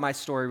bit about my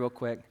story real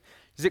quick.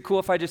 Is it cool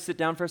if I just sit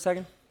down for a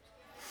second?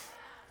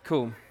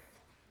 Cool.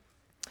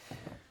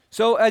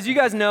 So as you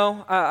guys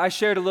know, I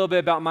shared a little bit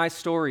about my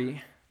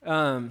story.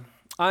 I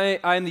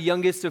am the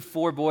youngest of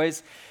 4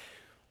 boys.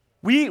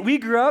 We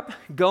grew up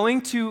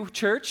going to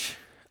church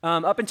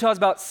up until I was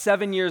about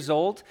 7 years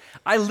old.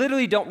 I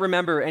literally don't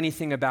remember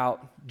anything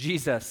about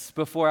Jesus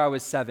before I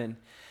was 7.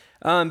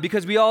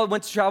 Because we all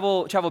went to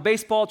travel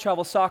baseball,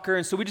 travel soccer,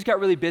 and so we just got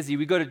really busy.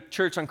 We go to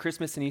church on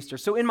Christmas and Easter.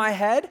 So in my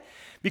head,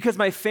 because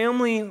my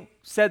family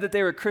said that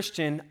they were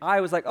Christian,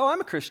 I was like, oh,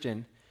 I'm a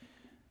Christian.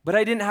 But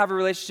I didn't have a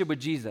relationship with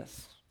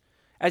Jesus.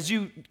 As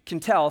you can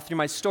tell through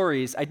my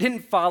stories, I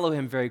didn't follow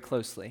him very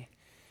closely.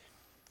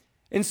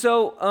 And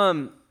so,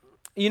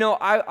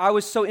 I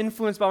was so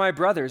influenced by my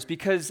brothers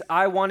because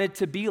I wanted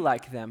to be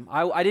like them.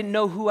 I didn't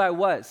know who I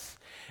was.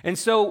 And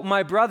so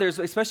my brothers,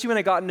 especially when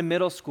I got into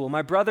middle school,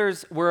 my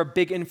brothers were a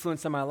big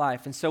influence on my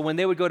life. And so when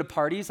they would go to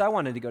parties, I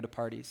wanted to go to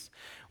parties.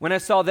 When I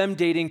saw them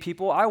dating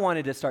people, I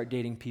wanted to start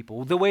dating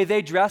people. The way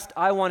they dressed,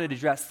 I wanted to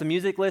dress. The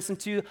music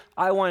listened to,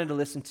 I wanted to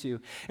listen to.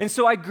 And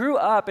so I grew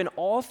up, and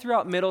all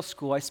throughout middle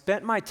school, I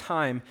spent my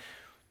time,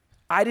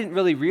 I didn't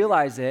really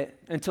realize it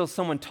until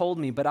someone told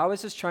me, but I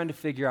was just trying to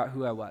figure out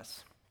who I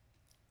was.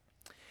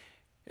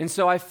 And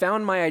so I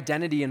found my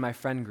identity in my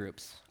friend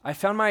groups. I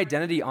found my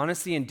identity,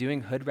 honestly, in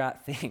doing hood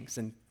rat things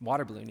and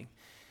water ballooning.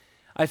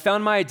 I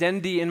found my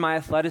identity in my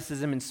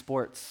athleticism in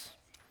sports.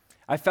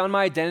 I found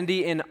my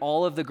identity in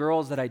all of the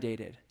girls that I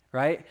dated.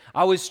 right?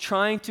 I was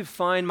trying to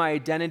find my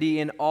identity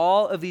in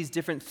all of these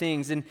different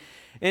things. And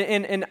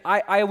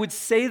I would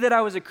say that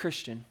I was a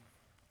Christian,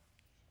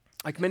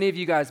 like many of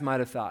you guys might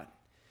have thought.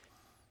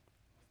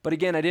 But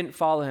again, I didn't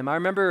follow him. I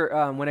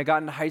remember when I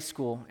got into high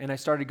school and I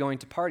started going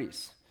to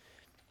parties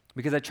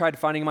because I tried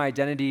finding my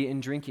identity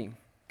in drinking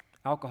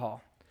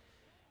alcohol.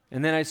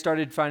 And then I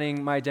started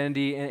finding my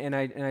identity and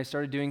I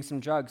started doing some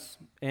drugs.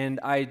 And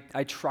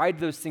I tried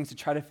those things to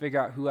try to figure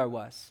out who I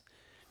was.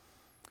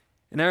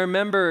 And I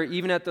remember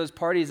even at those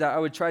parties, I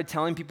would try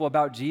telling people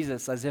about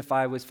Jesus as if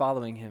I was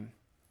following him.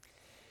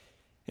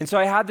 And so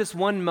I had this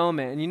one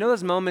moment, and you know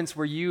those moments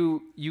where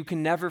you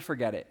can never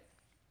forget it.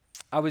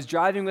 I was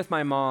driving with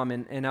my mom,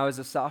 and I was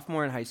a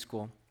sophomore in high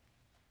school.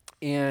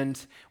 And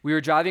we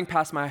were driving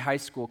past my high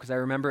school because I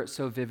remember it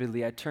so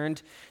vividly. I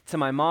turned to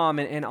my mom,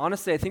 and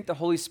honestly, I think the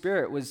Holy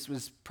Spirit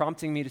was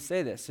prompting me to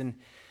say this. And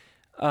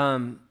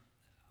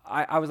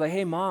I was like,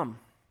 hey, Mom,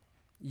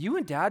 you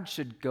and Dad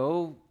should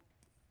go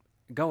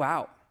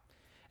out.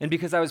 And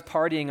because I was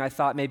partying, I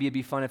thought maybe it'd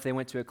be fun if they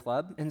went to a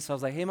club. And so I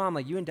was like, hey, Mom,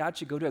 like you and Dad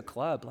should go to a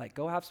club. Like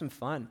go have some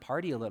fun,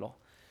 party a little.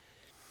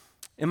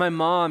 And my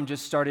mom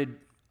just started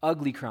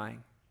ugly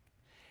crying.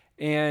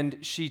 And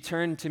she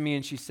turned to me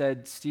and she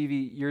said,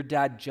 Stevie, your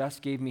dad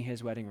just gave me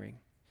his wedding ring.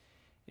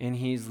 And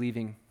he's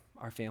leaving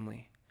our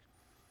family.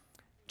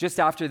 Just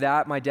after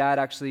that, my dad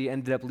actually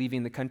ended up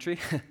leaving the country.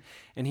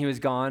 And he was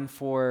gone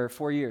for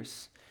 4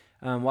 years.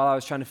 While I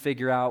was trying to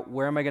figure out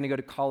where am I going to go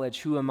to college,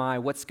 who am I,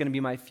 what's going to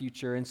be my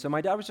future. And so my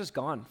dad was just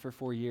gone for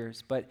 4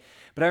 years. But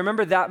I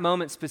remember that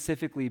moment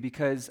specifically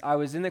because I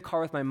was in the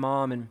car with my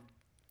mom and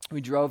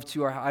we drove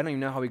to I don't even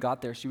know how we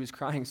got there. She was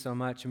crying so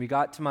much. And we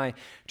got to my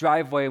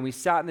driveway and we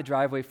sat in the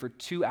driveway for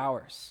 2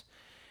 hours.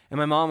 And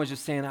my mom was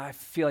just saying, I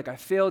feel like I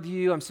failed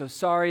you. I'm so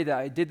sorry that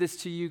I did this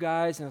to you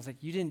guys. And I was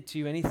like, you didn't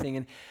do anything.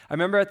 And I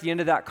remember at the end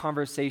of that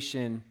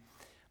conversation,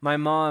 my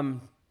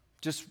mom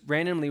just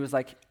randomly was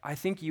like, I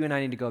think you and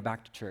I need to go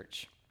back to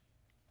church.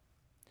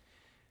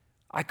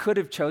 I could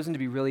have chosen to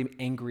be really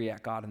angry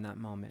at God in that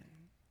moment.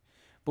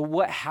 But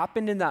what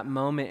happened in that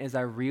moment is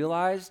I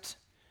realized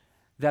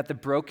that the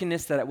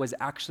brokenness that was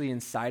actually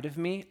inside of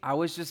me, I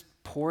was just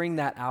pouring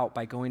that out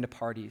by going to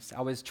parties.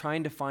 I was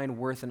trying to find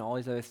worth in all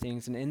these other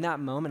things. And in that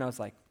moment, I was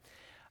like,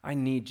 I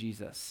need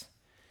Jesus.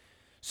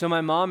 So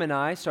my mom and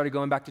I started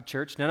going back to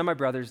church. None of my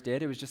brothers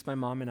did. It was just my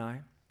mom and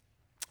I.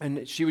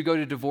 And she would go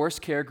to divorce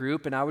care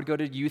group, and I would go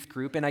to youth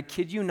group. And I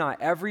kid you not,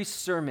 every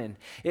sermon,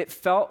 it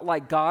felt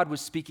like God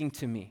was speaking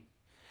to me.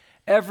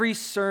 Every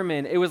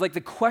sermon, it was like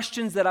the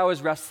questions that I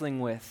was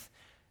wrestling with,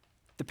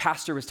 the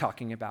pastor was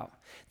talking about.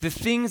 The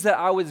things that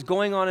I was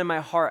going on in my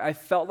heart, I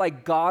felt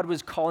like God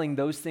was calling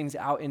those things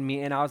out in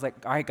me. And I was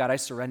like, all right, God, I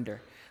surrender.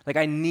 Like,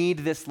 I need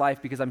this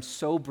life because I'm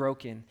so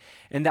broken.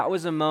 And that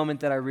was a moment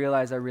that I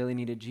realized I really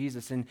needed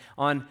Jesus. And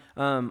on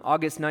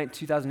August 9th,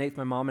 2008,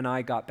 my mom and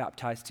I got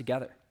baptized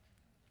together.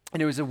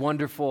 And it was a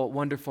wonderful,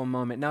 wonderful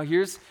moment. Now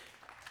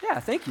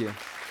thank you.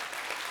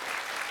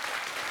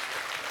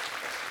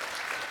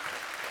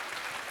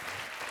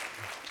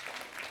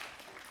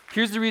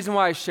 Here's the reason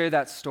why I share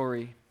that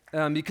story.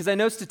 Because I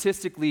know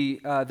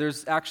statistically,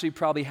 there's actually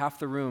probably half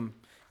the room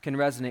can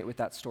resonate with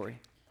that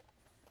story.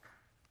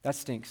 That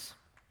stinks.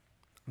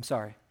 I'm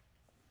sorry.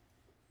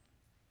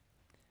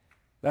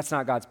 That's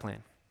not God's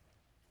plan.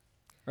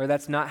 Or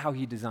that's not how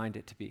he designed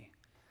it to be.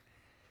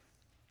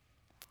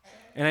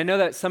 And I know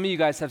that some of you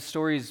guys have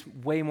stories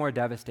way more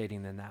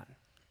devastating than that.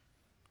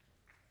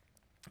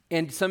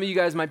 And some of you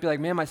guys might be like,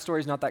 man, my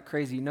story's not that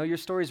crazy. No, your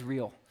story's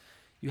real.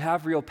 You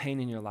have real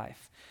pain in your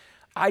life.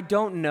 I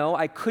don't know.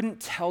 I couldn't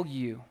tell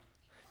you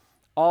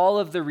all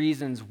of the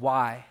reasons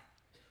why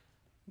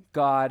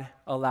God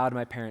allowed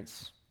my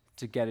parents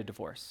to get a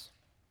divorce.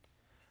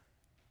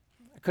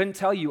 I couldn't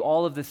tell you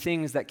all of the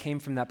things that came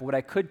from that, but what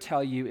I could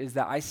tell you is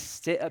that I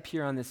sit up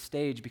here on this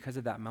stage because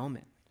of that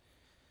moment.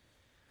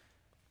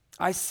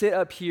 I sit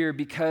up here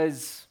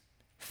because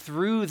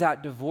through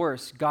that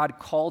divorce, God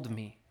called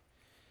me,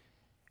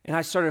 and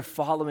I started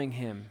following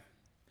him.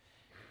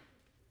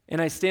 And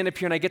I stand up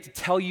here and I get to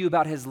tell you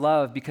about his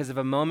love because of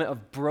a moment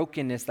of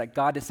brokenness that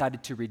God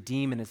decided to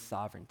redeem in his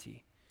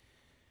sovereignty.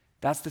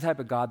 That's the type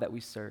of God that we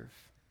serve.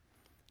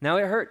 Now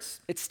it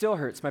hurts. It still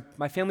hurts.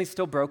 My family's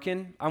still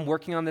broken. I'm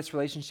working on this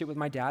relationship with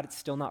my dad. It's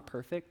still not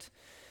perfect.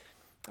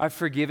 I've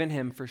forgiven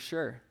him for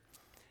sure.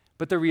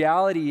 But the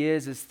reality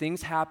is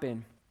things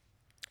happen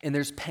and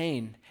there's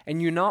pain,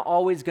 and you're not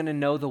always going to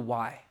know the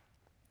why.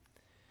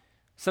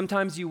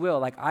 Sometimes you will.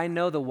 Like, I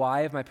know the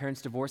why of my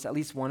parents' divorce. At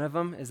least one of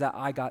them is that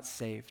I got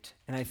saved,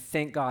 and I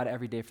thank God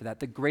every day for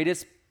that. The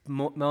greatest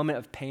moment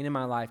of pain in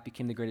my life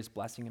became the greatest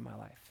blessing in my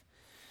life.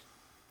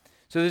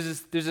 So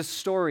there's a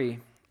story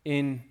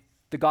in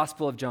the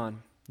Gospel of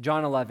John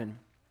 11,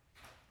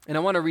 and I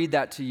want to read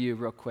that to you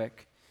real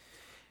quick.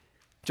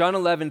 John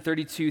 11,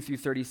 32 through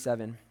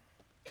 37.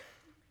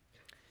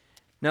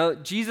 Now,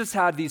 Jesus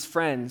had these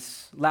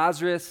friends,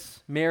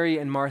 Lazarus, Mary,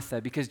 and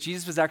Martha, because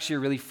Jesus was actually a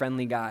really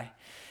friendly guy.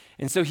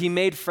 And so he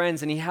made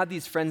friends, and he had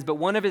these friends, but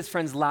one of his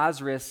friends,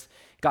 Lazarus,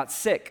 got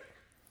sick.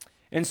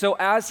 And so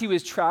as he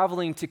was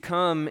traveling to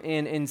come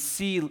and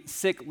see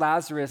sick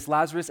Lazarus,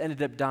 Lazarus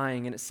ended up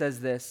dying. And it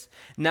says this,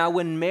 "Now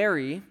when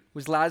Mary,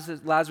 was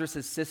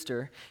Lazarus'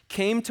 sister,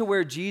 came to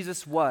where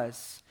Jesus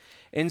was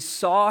and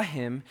saw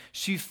him,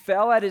 she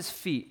fell at his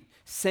feet,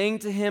 saying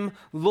to him,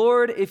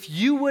 'Lord, if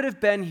you would have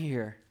been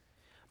here,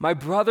 my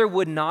brother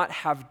would not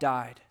have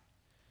died.'"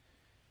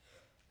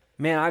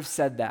 Man, I've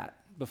said that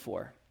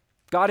before.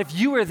 God, if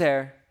you were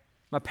there,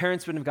 my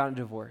parents wouldn't have gotten a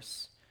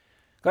divorce.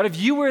 God, if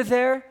you were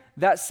there,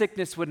 that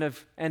sickness wouldn't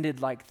have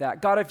ended like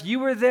that. God, if you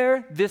were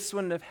there, this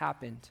wouldn't have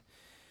happened.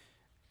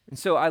 And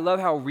so I love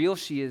how real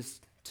she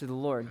is to the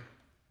Lord.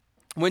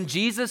 When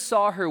Jesus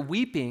saw her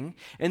weeping,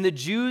 and the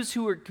Jews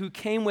who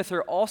came with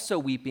her also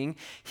weeping,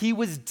 he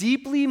was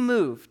deeply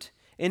moved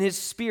in his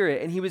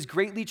spirit, and he was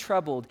greatly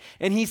troubled.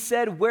 And he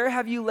said, "Where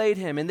have you laid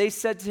him?" And they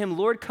said to him,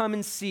 "Lord, come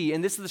and see."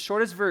 And this is the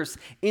shortest verse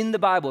in the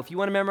Bible. If you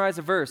want to memorize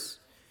a verse,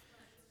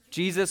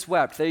 Jesus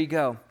wept. There you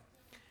go.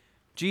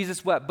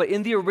 Jesus wept. But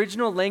in the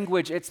original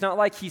language, it's not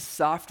like he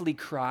softly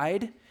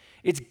cried.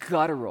 It's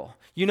guttural.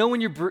 You know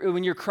when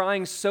you're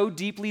crying so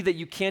deeply that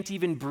you can't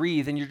even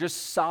breathe and you're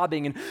just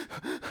sobbing, and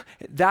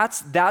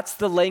that's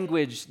the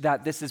language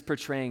that this is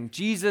portraying.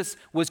 Jesus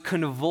was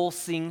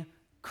convulsing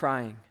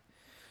crying.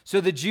 So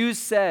the Jews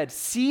said,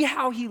 "See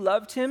how he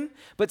loved him?"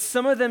 But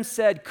some of them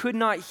said, "Could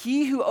not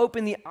he who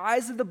opened the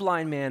eyes of the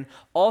blind man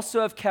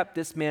also have kept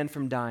this man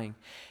from dying?"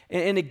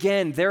 And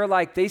again,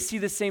 they see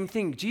the same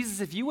thing. Jesus,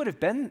 if you would have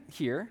been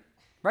here,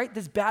 right,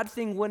 this bad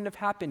thing wouldn't have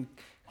happened.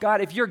 God,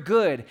 if you're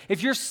good,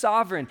 if you're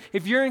sovereign,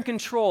 if you're in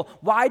control,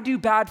 why do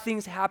bad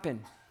things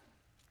happen?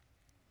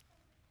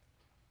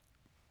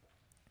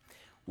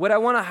 What I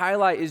want to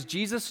highlight is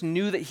Jesus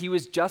knew that he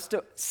was just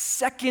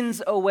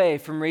seconds away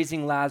from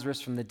raising Lazarus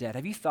from the dead.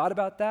 Have you thought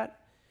about that?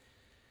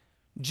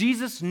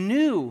 Jesus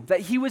knew that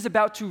he was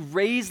about to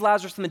raise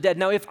Lazarus from the dead.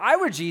 Now, if I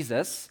were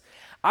Jesus,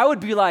 I would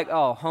be like,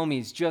 "Oh,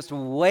 homies, just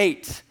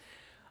wait.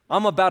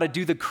 I'm about to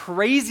do the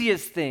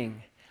craziest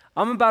thing.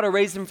 I'm about to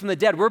raise him from the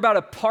dead. We're about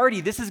to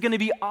party. This is going to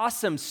be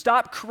awesome.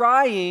 Stop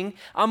crying.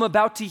 I'm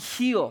about to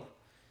heal."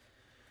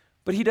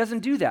 But he doesn't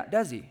do that,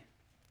 does he? It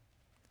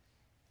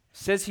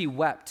says he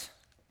wept.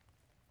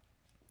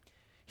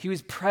 He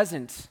was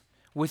present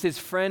with his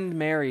friend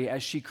Mary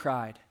as she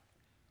cried.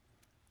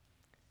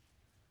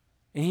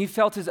 And he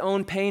felt his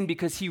own pain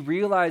because he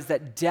realized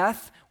that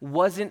death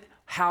wasn't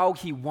how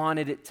he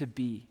wanted it to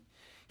be.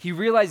 He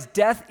realized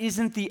death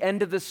isn't the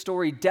end of the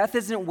story. Death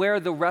isn't where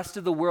the rest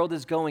of the world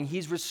is going.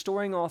 He's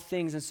restoring all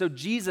things. And so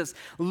Jesus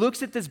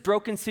looks at this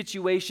broken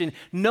situation,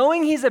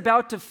 knowing he's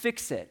about to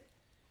fix it,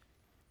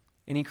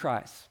 and he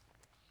cries.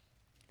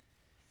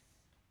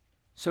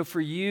 So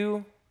for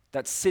you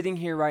that's sitting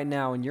here right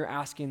now and you're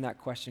asking that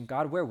question,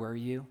 "God, where were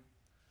you?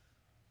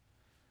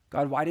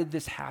 God, why did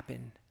this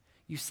happen?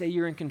 You say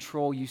you're in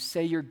control. You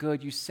say you're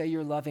good. You say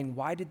you're loving.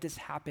 Why did this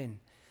happen?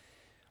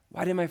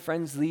 Why did my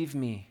friends leave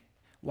me?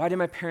 Why did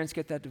my parents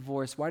get that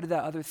divorce? Why did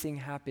that other thing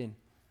happen?"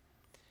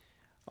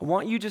 I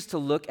want you just to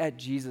look at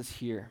Jesus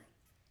here.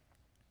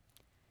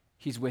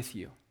 He's with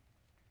you.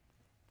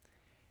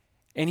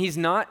 And he's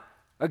not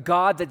a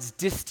God that's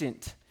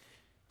distant,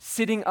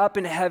 sitting up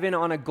in heaven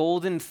on a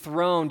golden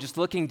throne, just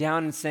looking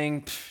down and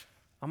saying,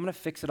 "I'm going to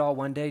fix it all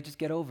one day. Just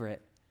get over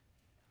it."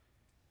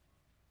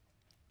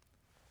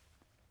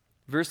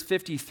 Verse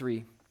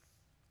 53.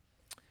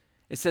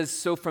 It says,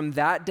 "So from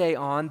that day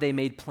on, they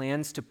made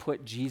plans to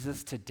put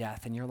Jesus to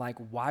death." And you're like,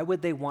 why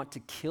would they want to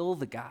kill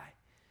the guy?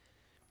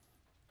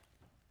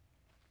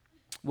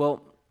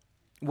 Well,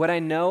 what I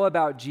know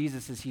about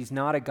Jesus is he's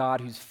not a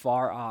God who's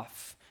far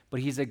off,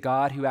 but he's a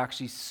God who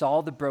actually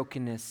saw the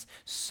brokenness,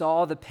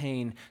 saw the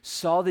pain,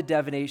 saw the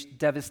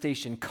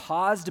devastation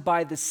caused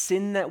by the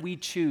sin that we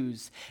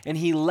choose, and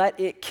he let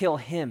it kill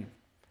him.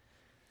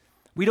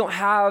 We don't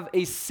have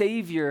a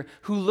Savior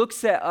who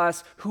looks at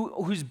us,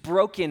 who's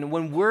broken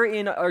when we're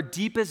in our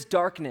deepest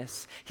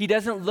darkness. He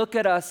doesn't look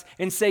at us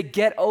and say,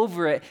 "Get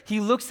over it." He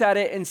looks at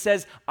it and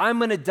says, "I'm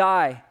going to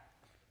die.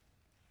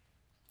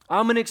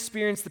 I'm going to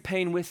experience the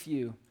pain with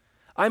you.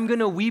 I'm going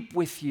to weep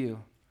with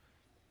you.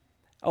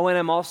 Oh, and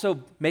I'm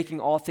also making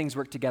all things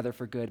work together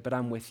for good, but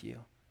I'm with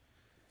you."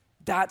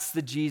 That's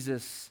the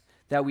Jesus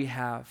that we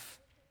have.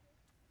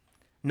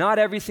 Not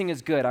everything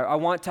is good. I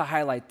want to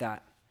highlight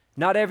that.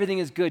 Not everything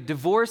is good.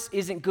 Divorce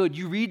isn't good.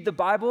 You read the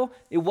Bible,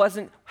 it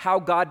wasn't how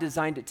God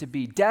designed it to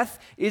be. Death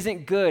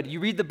isn't good. You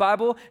read the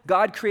Bible,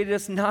 God created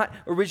us not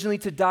originally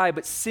to die,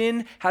 but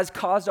sin has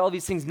caused all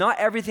these things. Not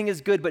everything is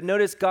good, but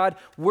notice God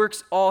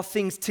works all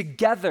things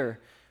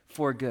together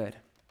for good.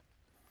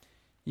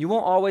 You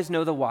won't always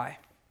know the why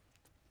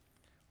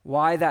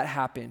that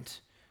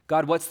happened.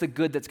 God, what's the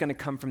good that's going to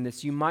come from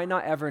this? You might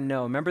not ever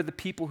know. Remember the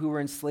people who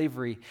were in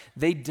slavery.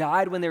 They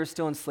died when they were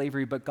still in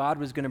slavery, but God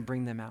was going to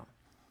bring them out.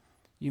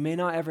 You may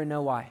not ever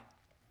know why.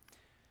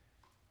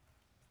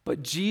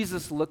 But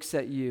Jesus looks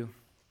at you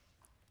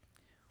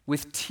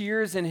with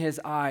tears in his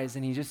eyes,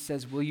 and he just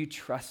says, "Will you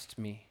trust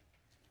me?"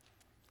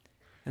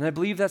 And I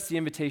believe that's the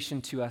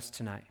invitation to us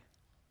tonight.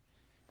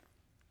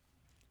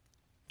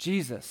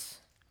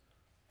 Jesus,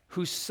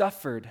 who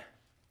suffered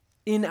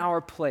in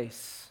our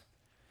place.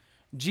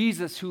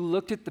 Jesus, who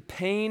looked at the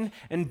pain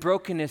and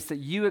brokenness that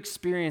you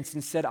experienced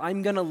and said,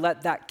 I'm going to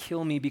let that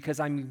kill me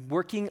because I'm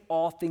working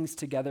all things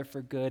together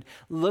for good,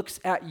 looks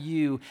at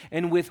you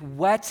and with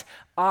wet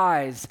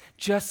eyes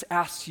just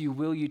asks you,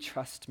 will you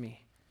trust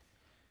me?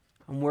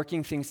 I'm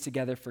working things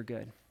together for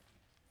good.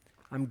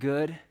 I'm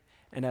good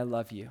and I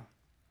love you.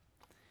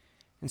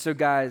 And so,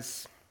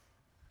 guys,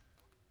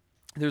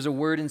 there's a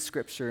word in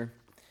Scripture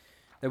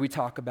that we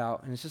talk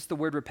about, and it's just the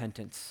word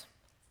repentance.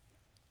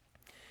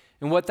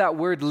 And what that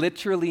word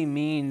literally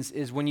means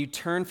is when you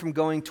turn from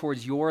going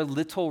towards your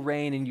little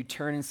reign and you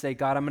turn and say,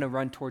 God, I'm going to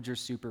run towards your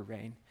super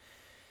reign.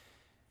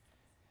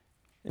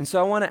 And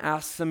so I want to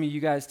ask some of you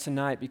guys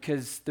tonight,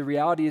 because the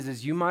reality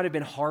is you might have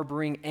been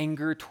harboring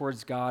anger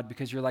towards God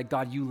because you're like,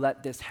 God, you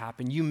let this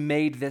happen. You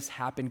made this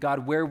happen.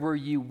 God, where were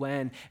you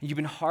when? And you've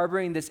been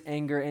harboring this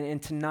anger. And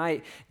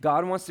tonight,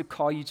 God wants to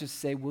call you to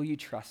say, will you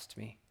trust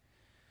me?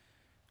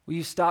 Will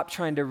you stop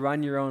trying to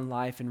run your own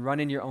life and run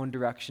in your own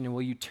direction, and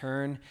will you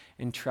turn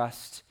and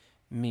trust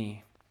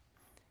me?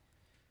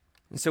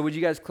 And so would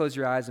you guys close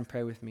your eyes and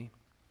pray with me?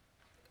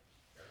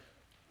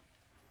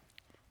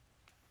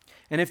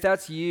 And if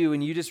that's you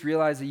and you just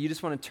realize that you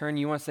just want to turn,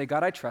 you want to say,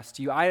 God, I trust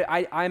you.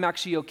 I'm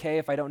actually okay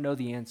if I don't know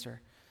the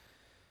answer,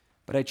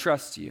 but I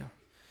trust you.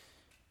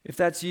 If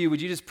that's you, would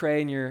you just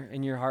pray in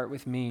your heart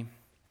with me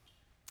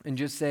and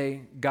just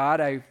say, God,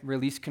 I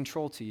release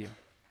control to you.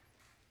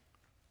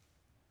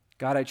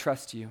 God, I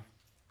trust you.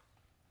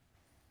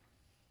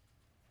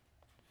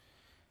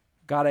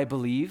 God, I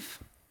believe,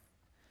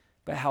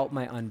 but help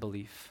my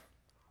unbelief.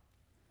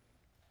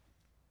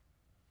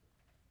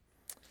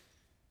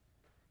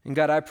 And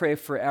God, I pray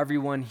for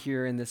everyone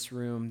here in this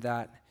room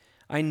that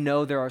I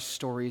know there are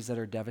stories that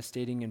are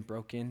devastating and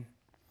broken.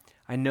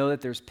 I know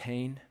that there's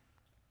pain.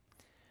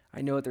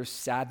 I know that there's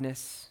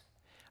sadness.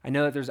 I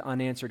know that there's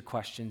unanswered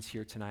questions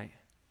here tonight.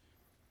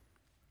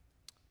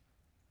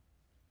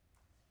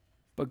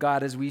 But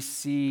God, as we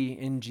see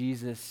in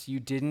Jesus, you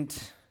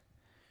didn't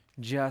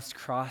just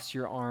cross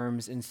your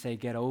arms and say,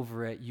 get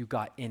over it. You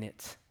got in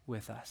it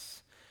with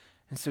us.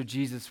 And so,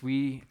 Jesus,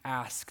 we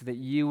ask that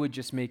you would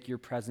just make your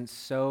presence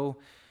so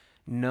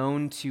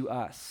known to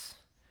us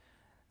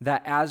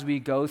that as we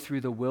go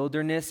through the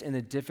wilderness and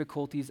the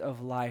difficulties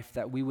of life,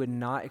 that we would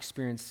not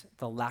experience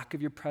the lack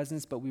of your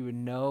presence, but we would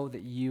know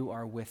that you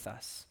are with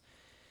us.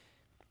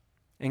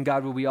 And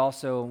God,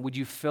 would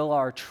you fill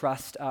our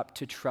trust up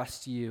to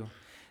trust you,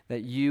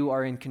 that you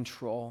are in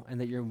control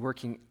and that you're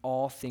working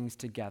all things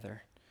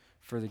together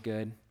for the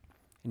good,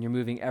 and you're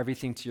moving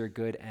everything to your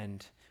good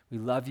end. We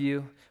love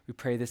you. We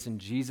pray this in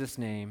Jesus'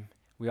 name.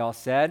 We all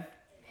said,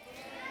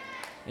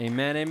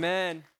 amen, amen.